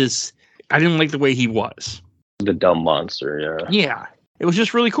 not this. I didn't like the way he was. The dumb monster, yeah. Yeah, it was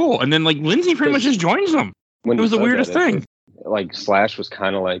just really cool, and then Lindsay pretty much just joins them. It was the weirdest thing. Slash was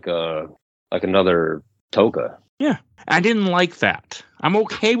kind of like another Toka. Yeah, I didn't like that. I'm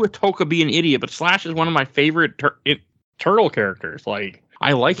okay with Toka being an idiot, but Slash is one of my favorite turtle characters.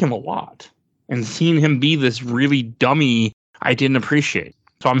 I like him a lot. And seeing him be this really dummy, I didn't appreciate.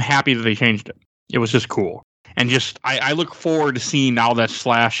 So I'm happy that they changed it. It was just cool. And I look forward to seeing now that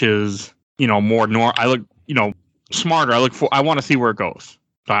Slash is, more I look, smarter. I want to see where it goes.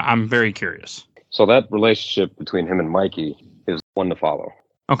 I'm very curious. So that relationship between him and Mikey is one to follow.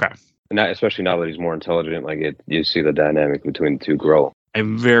 Okay. And especially now that he's more intelligent, you see the dynamic between the two grow.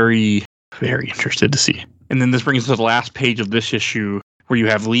 I'm very, very interested to see. And then this brings us to the last page of this issue where you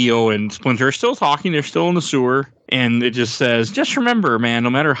have Leo and Splinter still talking. They're still in the sewer. And it just says, just remember, man, no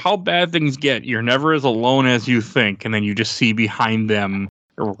matter how bad things get, you're never as alone as you think. And then you just see behind them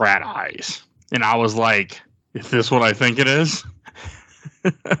rat eyes. And I was like, is this what I think it is?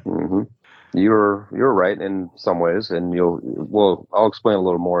 Mm-hmm. You're right in some ways, and I'll explain a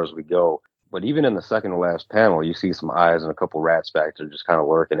little more as we go. But even in the second to last panel, you see some eyes and a couple rats back there just kind of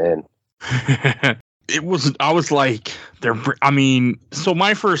lurking in. I was like, so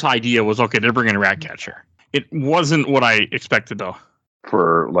my first idea was, okay, they're bringing a rat catcher. It wasn't what I expected, though.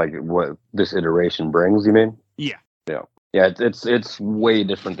 For like what this iteration brings, you mean? Yeah. Yeah, it's way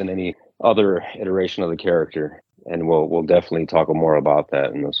different than any other iteration of the character, and we'll definitely talk more about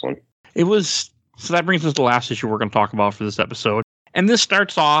that in this one. So that brings us to the last issue we're going to talk about for this episode. And this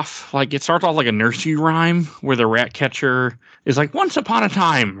starts off like a nursery rhyme where the rat catcher is like, once upon a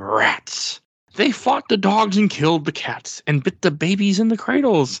time, rats. They fought the dogs and killed the cats and bit the babies in the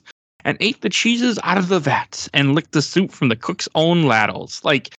cradles and ate the cheeses out of the vats and licked the soup from the cook's own ladles.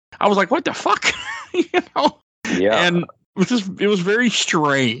 Like, I was like, what the fuck? Yeah. And it was very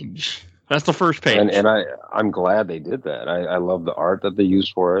strange. That's the first page. And I'm glad they did that. I love the art that they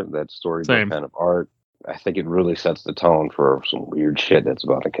used for it, that storybook kind of art. I think it really sets the tone for some weird shit that's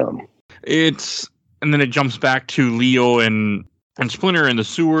about to come. And then it jumps back to Leo and Splinter in the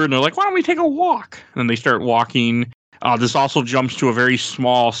sewer, and they're like, why don't we take a walk? And they start walking. This also jumps to a very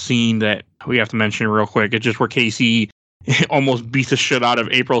small scene that we have to mention real quick. It's just where Casey almost beats the shit out of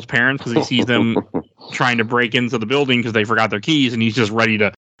April's parents because he sees them trying to break into the building because they forgot their keys, and he's just ready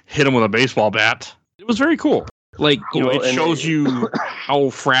to hit him with a baseball bat. It was very cool. Like, it shows you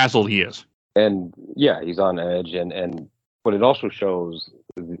how frazzled he is. And yeah, he's on edge, but it also shows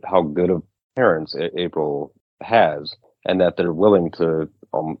how good of parents April has, and that they're willing to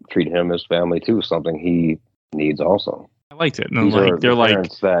treat him as family too, something he needs also. I liked it. And they're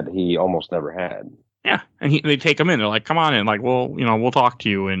parents that he almost never had. Yeah, and they take him in. They're like, come on in. Like, well, we'll talk to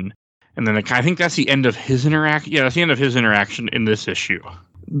you. And then I think that's the end of his interaction. Yeah, that's the end of his interaction in this issue.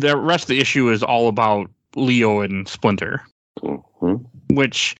 The rest of the issue is all about Leo and Splinter. Mm-hmm.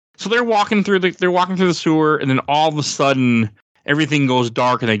 So they're walking through the sewer, and then all of a sudden everything goes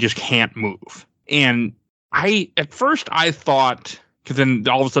dark and they just can't move. And at first I thought, because then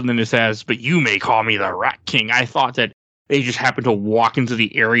all of a sudden it says, but you may call me the Rat King. I thought that they just happened to walk into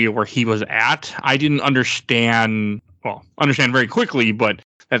the area where he was at. I didn't understand very quickly, but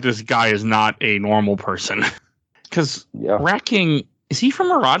that this guy is not a normal person. Because Rat King, is he from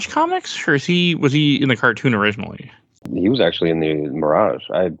Mirage Comics, or was he in the cartoon originally? He was actually in the Mirage.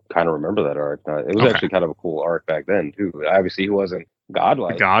 I kind of remember that arc. It was actually kind of a cool arc back then too. Obviously, he wasn't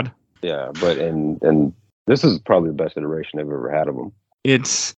godlike. God. Yeah, but and this is probably the best iteration I've ever had of him.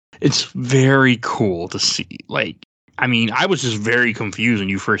 It's very cool to see. Like, I mean, I was just very confused when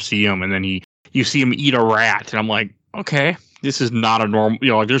you first see him, and then you see him eat a rat, and I'm like, okay, this is not a normal.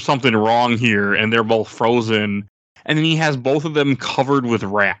 Like, there's something wrong here, and they're both frozen, and then he has both of them covered with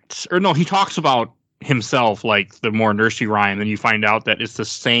rats. Or no, he talks about himself like the more nursery rhyme, then you find out that it's the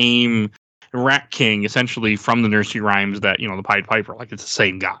same Rat King essentially from the nursery rhymes that the Pied Piper, like it's the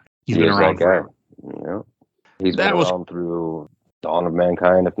same guy. He's been around forever. Yeah, he's been around through Dawn of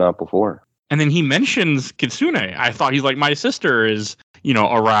Mankind, if not before. And then he mentions Kitsune. I thought he's like, my sister is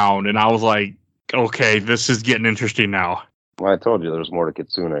around, and I was like, okay, this is getting interesting now. Well, I told you there's more to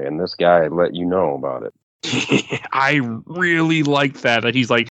Kitsune, and this guy let you know about it. I really like that he's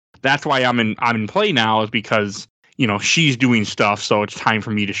like, that's why I'm in play now, is because she's doing stuff, so it's time for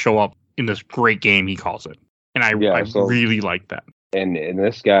me to show up in this great game, he calls it. And I really like that. And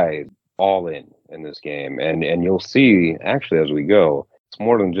this guy is all in this game, and you'll see actually as we go, it's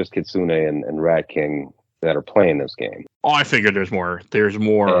more than just Kitsune and Rat King that are playing this game. Oh, I figured there's more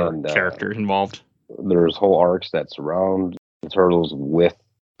characters involved. There's whole arcs that surround the Turtles with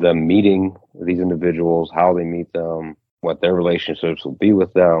them meeting these individuals, how they meet them, what their relationships will be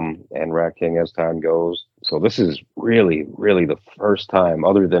with them and Rat King as time goes. So this is really, really the first time,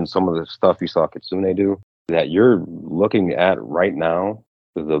 other than some of the stuff you saw Kitsune do, that you're looking at right now,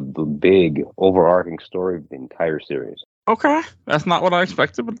 the big overarching story of the entire series. Okay, that's not what I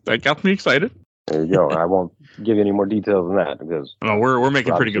expected, but that got me excited. There you go. I won't give you any more details than that because we're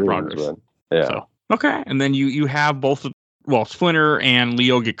making pretty good progress. Yeah. So, okay, and then you have both. Splinter and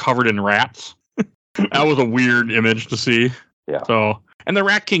Leo get covered in rats. That was a weird image to see. Yeah. So, and the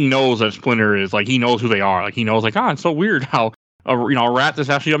Rat King knows that Splinter is like, he knows who they are. Like, he knows like, it's so weird how a rat is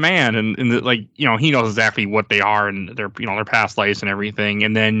actually a man, and he knows exactly what they are and their past lives and everything.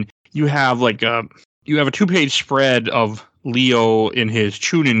 And then you have a 2-page spread of Leo in his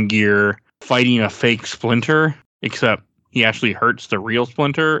Chunin gear fighting a fake Splinter, except he actually hurts the real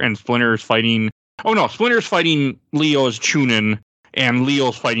Splinter, and Splinter's fighting Leo as Chunin, and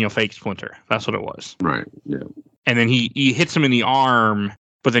Leo's fighting a fake Splinter. That's what it was. Right, yeah. And then he hits him in the arm,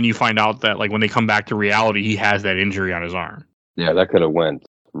 but then you find out that like when they come back to reality, he has that injury on his arm. Yeah, that could have went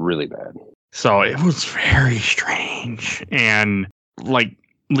really bad. So it was very strange. And like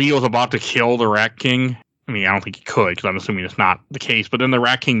Leo's about to kill the Rat King, I mean, I don't think he could because I'm assuming it's not the case. But then the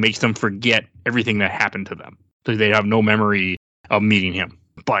Rat King makes them forget everything that happened to them. So they have no memory of meeting him.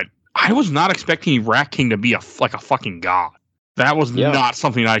 But I was not expecting Rat King to be like a fucking god. That was not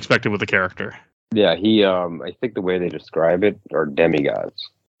something I expected with the character. Yeah, he. I think the way they describe it are demigods.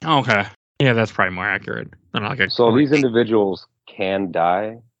 Okay. Yeah, that's probably more accurate. So these individuals can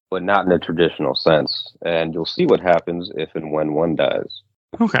die, but not in a traditional sense. And you'll see what happens if and when one dies.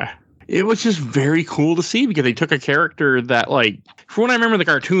 Okay. It was just very cool to see because they took a character that, like, from what I remember in the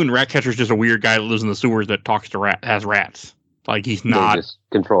cartoon, Ratcatcher's just a weird guy that lives in the sewers that talks to has rats. Like, he's not... He just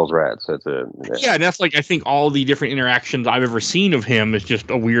controls rats. That's it. Yeah, and that's, like, I think all the different interactions I've ever seen of him is just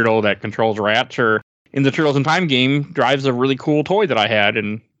a weirdo that controls rats, or in the Turtles in Time game, drives a really cool toy that I had,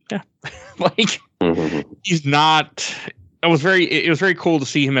 and, yeah. Like, he's not... It was very cool to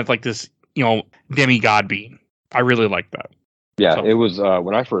see him as, like, this, demigod being. I really liked that. Yeah, so. It was,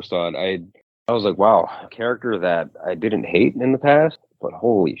 when I first saw it, I was like, wow, a character that I didn't hate in the past, but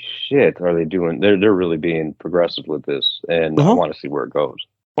holy shit, are they doing? They're really being progressive with this, and I want to see where it goes.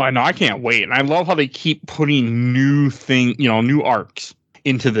 Well, no, I can't wait, and I love how they keep putting new arcs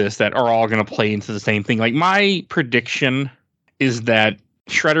into this that are all going to play into the same thing. Like, my prediction is that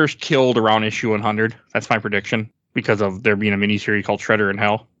Shredder's killed around issue 100. That's my prediction because of there being a miniseries called Shredder in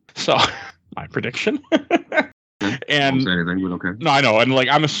Hell. So, my prediction. And don't say anything, but okay. No, I know, and like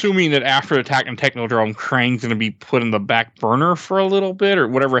I'm assuming that after Attack on Technodrome, Krang's going to be put in the back burner for a little bit, or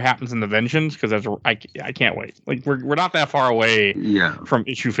whatever happens in the Vengeance, because I can't wait. Like we're not that far away from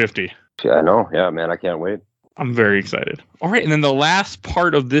issue 50. Yeah, I know. Yeah, man, I can't wait. I'm very excited. All right, and then the last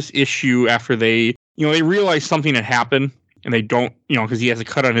part of this issue, after they realize something had happened, and they don't, because he has a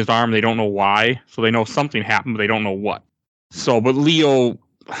cut on his arm, they don't know why, so they know something happened, but they don't know what. So, but Leo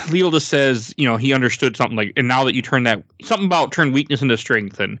just says, he understood something, like, and now that you turn weakness into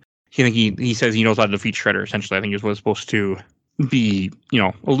strength, and he says he knows how to defeat Shredder, essentially, I think is what it's supposed to be,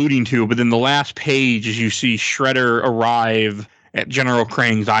 alluding to. But then the last page is you see Shredder arrive at General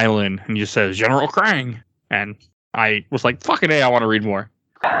Krang's island, and he just says, General Krang. And I was like, fucking A, I want to read more.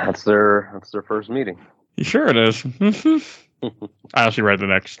 That's their first meeting. Sure it is. I actually read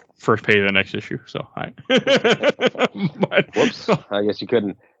the first page of the next issue, so Whoops! I guess you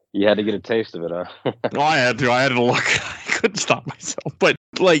couldn't. You had to get a taste of it, huh? No, I had to. I had to look. I couldn't stop myself. But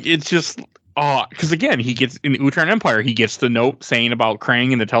like, it's just because again, he gets in Utran Empire, he gets the note saying about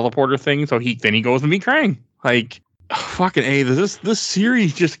Krang and the teleporter thing, so he goes to meet Krang. Like, fucking A, this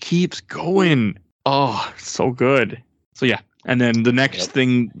series just keeps going. Oh, so good. So yeah. And then the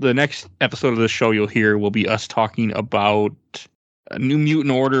next episode of the show you'll hear will be us talking about a New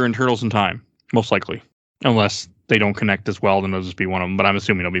Mutant Order and Turtles in Time, most likely. Unless they don't connect as well, then it'll just be one of them, but I'm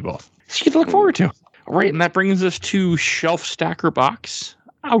assuming it'll be both. So you can look forward to. All right, and that brings us to Shelf Stacker Box.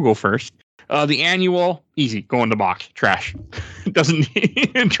 I'll go first. The annual, easy, go in the box. Trash. It doesn't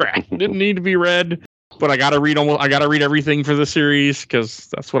need trash. It didn't need to be read. But I gotta read everything for the series because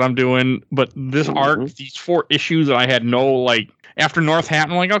that's what I'm doing. But this arc, these 4 issues that I had after North Hat,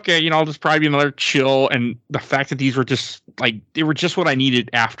 I'm like, okay, I'll just probably be another chill. And the fact that these were just they were just what I needed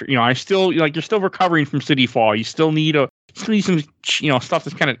after. I still you're still recovering from City Fall. You still need some stuff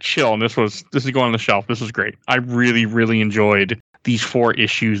that's kind of chill. And this is going on the shelf. This is great. I really, really enjoyed these 4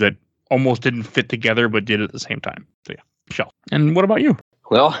 issues that almost didn't fit together but did at the same time. So yeah, shelf. And what about you?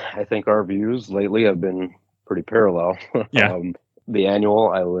 Well, I think our views lately have been pretty parallel. Yeah. The annual,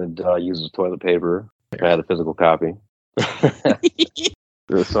 I would use as toilet paper if I had a physical copy.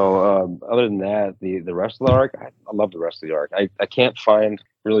 So other than that, the rest of the arc, I love the rest of the arc. I can't find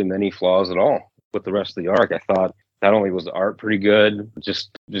really many flaws at all with the rest of the arc. I thought not only was the art pretty good,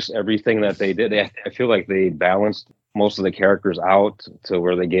 just everything that they did. I feel like they balanced most of the characters out to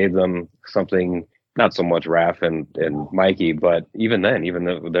where they gave them something. Not so much Raph and Mikey, but even then, even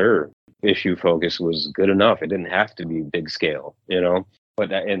their issue focus was good enough. It didn't have to be big scale,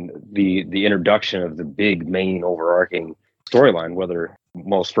 But and the introduction of the big main overarching storyline, whether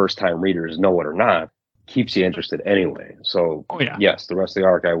most first time readers know it or not, keeps you interested anyway. So yes, the rest of the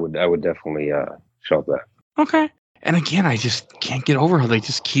arc, I would definitely shelf that. Okay. And again, I just can't get over how they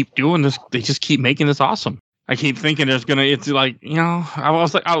just keep doing this. They just keep making this awesome. I keep thinking it's like, I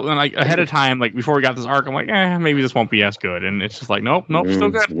was like, ahead of time, like before we got this arc, I'm like, maybe this won't be as good. And it's just like, nope, still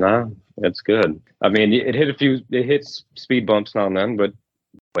good. No, it's good. I mean, it hits speed bumps now and then, but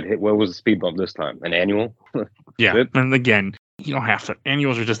what was the speed bump this time? An annual? Yeah. And again, you don't have to,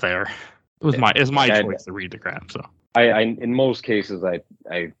 annuals are just there. It's my choice to read the crap. So I in most cases,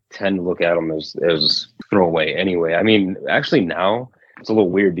 I tend to look at them as throwaway anyway. I mean, actually now it's a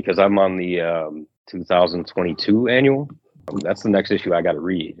little weird because I'm on the, 2022 annual. That's the next issue I got to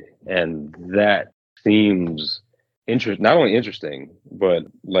read, and that seems not only interesting, but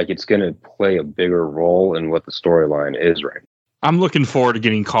like it's going to play a bigger role in what the storyline is right now. I'm looking forward to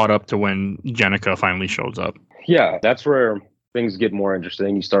getting caught up to when Jenica finally shows up. Yeah, that's where things get more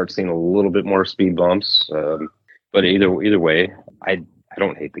interesting. You start seeing a little bit more speed bumps. But either way, I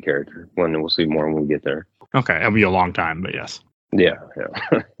don't hate the character. We'll see more when we get there. Okay, it'll be a long time, but yes. Yeah.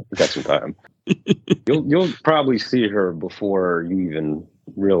 Got some time. You'll probably see her before you even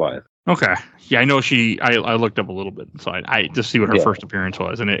realize. Okay. Yeah, I know I looked up a little bit, so I just see what her first appearance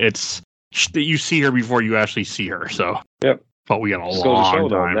was, and it's that you see her before you actually see her. So. Yep. But we got a long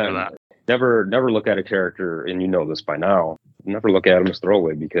time for that. Never look at a character, and you know this by now. Never look at them as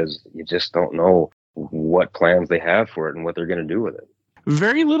throwaway because you just don't know what plans they have for it and what they're going to do with it.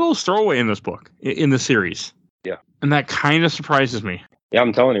 Very little is throwaway in this book, in the series. Yeah. And that kind of surprises me. Yeah,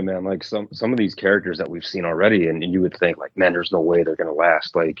 I'm telling you, man, like some of these characters that we've seen already, and you would think, like, man, there's no way they're going to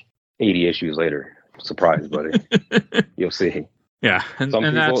last, like, 80 issues later. Surprise, buddy. You'll see. Yeah.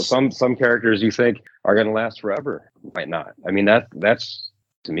 Some characters you think are going to last forever might not. I mean, that's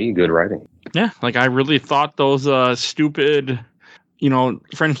to me good writing. Yeah, like I really thought those stupid,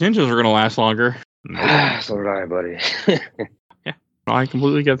 French ninjas were going to last longer. So did I, buddy. Yeah, I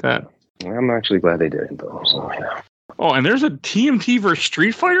completely get that. I'm actually glad they didn't, though. So yeah. Oh, and there's a TMNT versus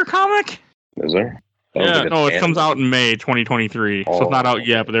Street Fighter comic? Is there? It comes out in May 2023. So it's not out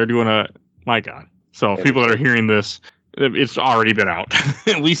yet, but they're doing my God. So people that are hearing this, it's already been out.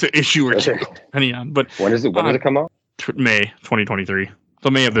 At least an issue or two, depending on. But when does it come out? May 2023. So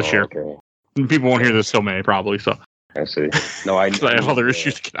May of this year. Okay. People won't hear this till May, probably. So I see. No, I have other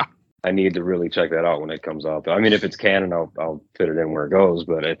issues to get out. I need to really check that out when it comes out. I mean, if it's canon, I'll fit it in where it goes.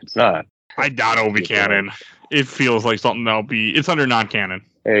 But if it's not, I doubt it'll be canon. It feels like something that'll be. It's under non-canon.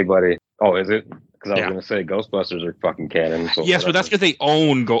 Hey, buddy. Oh, is it? Because I was going to say Ghostbusters are fucking canon. So yes, but that's because they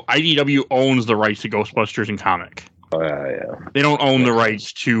own. IDW owns the rights to Ghostbusters in comic. Yeah. They don't own the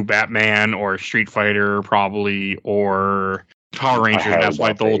rights to Batman or Street Fighter, probably, or Power Rangers. That's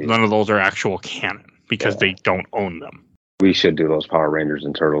why none of those are actual canon because they don't own them. We should do those Power Rangers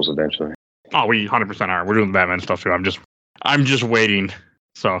and Turtles eventually. Oh, we 100% are. We're doing Batman stuff too. I'm just waiting.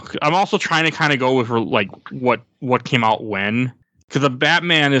 So I'm also trying to kind of go with like what came out when, because the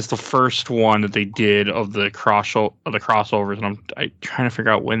Batman is the first one that they did of the crossovers, and I'm trying to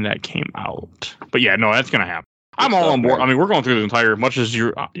figure out when that came out. But yeah, no, that's gonna happen. I'm all on board. Man. I mean, we're going through the entire much as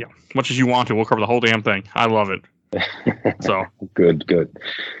you want to. We'll cover the whole damn thing. I love it. So good.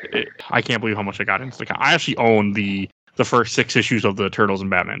 I can't believe how much I got into the. I actually own the first 6 issues of the Turtles and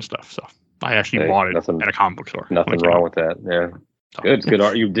Batman stuff. So I actually bought it at a comic book store. Nothing wrong with that. Yeah. So, good. It's good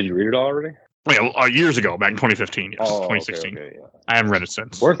art. Did you read it all already? Yeah, years ago, back in 2015. Yes, 2016. Okay, yeah. I haven't read it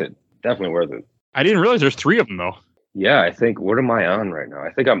since. Worth it. Definitely worth it. I didn't realize there's 3 of them though. Yeah, I think. What am I on right now?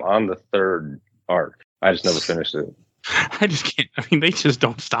 I think I'm on the 3rd arc. I just never finished it. I just can't. I mean, they just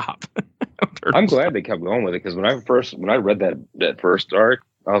don't stop. I'm glad they kept going with it because when I read that first arc,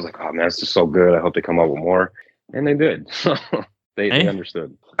 I was like, oh man, it's just so good. I hope they come up with more, and they did. They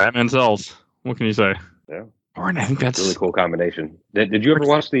understood. Batman sells. What can you say? Yeah. All right, I think that's a really cool combination. Did you ever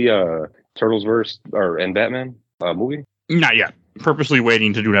watch the Turtles and Batman movie? Not yet. Purposely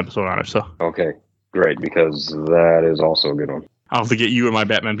waiting to do an episode on it. So okay, great, because that is also a good one. I'll have to get you and my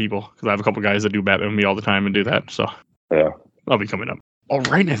Batman people because I have a couple guys that do Batman with me all the time and do that. So yeah, I'll be coming up. All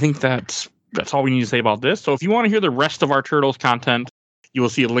right, I think that's all we need to say about this. So if you want to hear the rest of our Turtles content, you will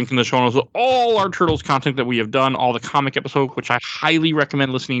see a link in the show notes with all our Turtles content that we have done, all the comic episodes, which I highly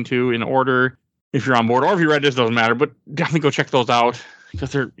recommend listening to in order. If you're on board, or if you read this, doesn't matter. But definitely go check those out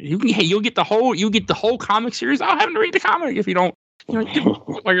because you'll get the whole comic series. I'll have to read the comic if you don't.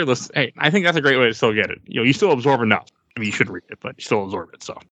 While you're listening, hey, I think that's a great way to still get it. You still absorb enough. I mean, you should read it, but you still absorb it.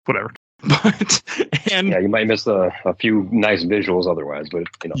 So whatever. Yeah, you might miss a few nice visuals otherwise, but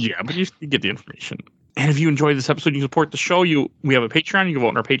Yeah, but you get the information. And if you enjoyed this episode, you support the show. We have a Patreon. You can vote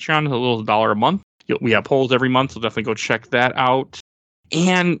on our Patreon. It's a little $1 a month. We have polls every month, so definitely go check that out.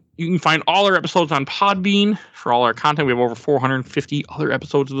 And you can find all our episodes on Podbean for all our content. We have over 450 other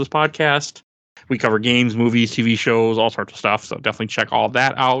episodes of this podcast. We cover games, movies, TV shows, all sorts of stuff. So definitely check all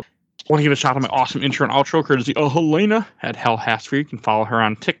that out. I want to give a shout out to my awesome intro and outro, courtesy of Helena at Hell Hasfer. You can follow her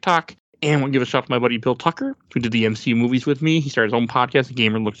on TikTok. And I want to give a shout out to my buddy Bill Tucker, who did the MCU movies with me. He started his own podcast, The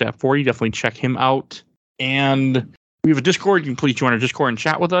Gamer Looks At 40. Definitely check him out. And we have a Discord. You can please join our Discord and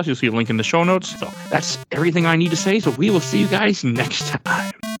chat with us. You'll see a link in the show notes. So that's everything I need to say. So we will see you guys next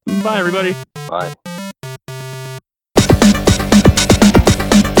time. Bye, everybody. Bye.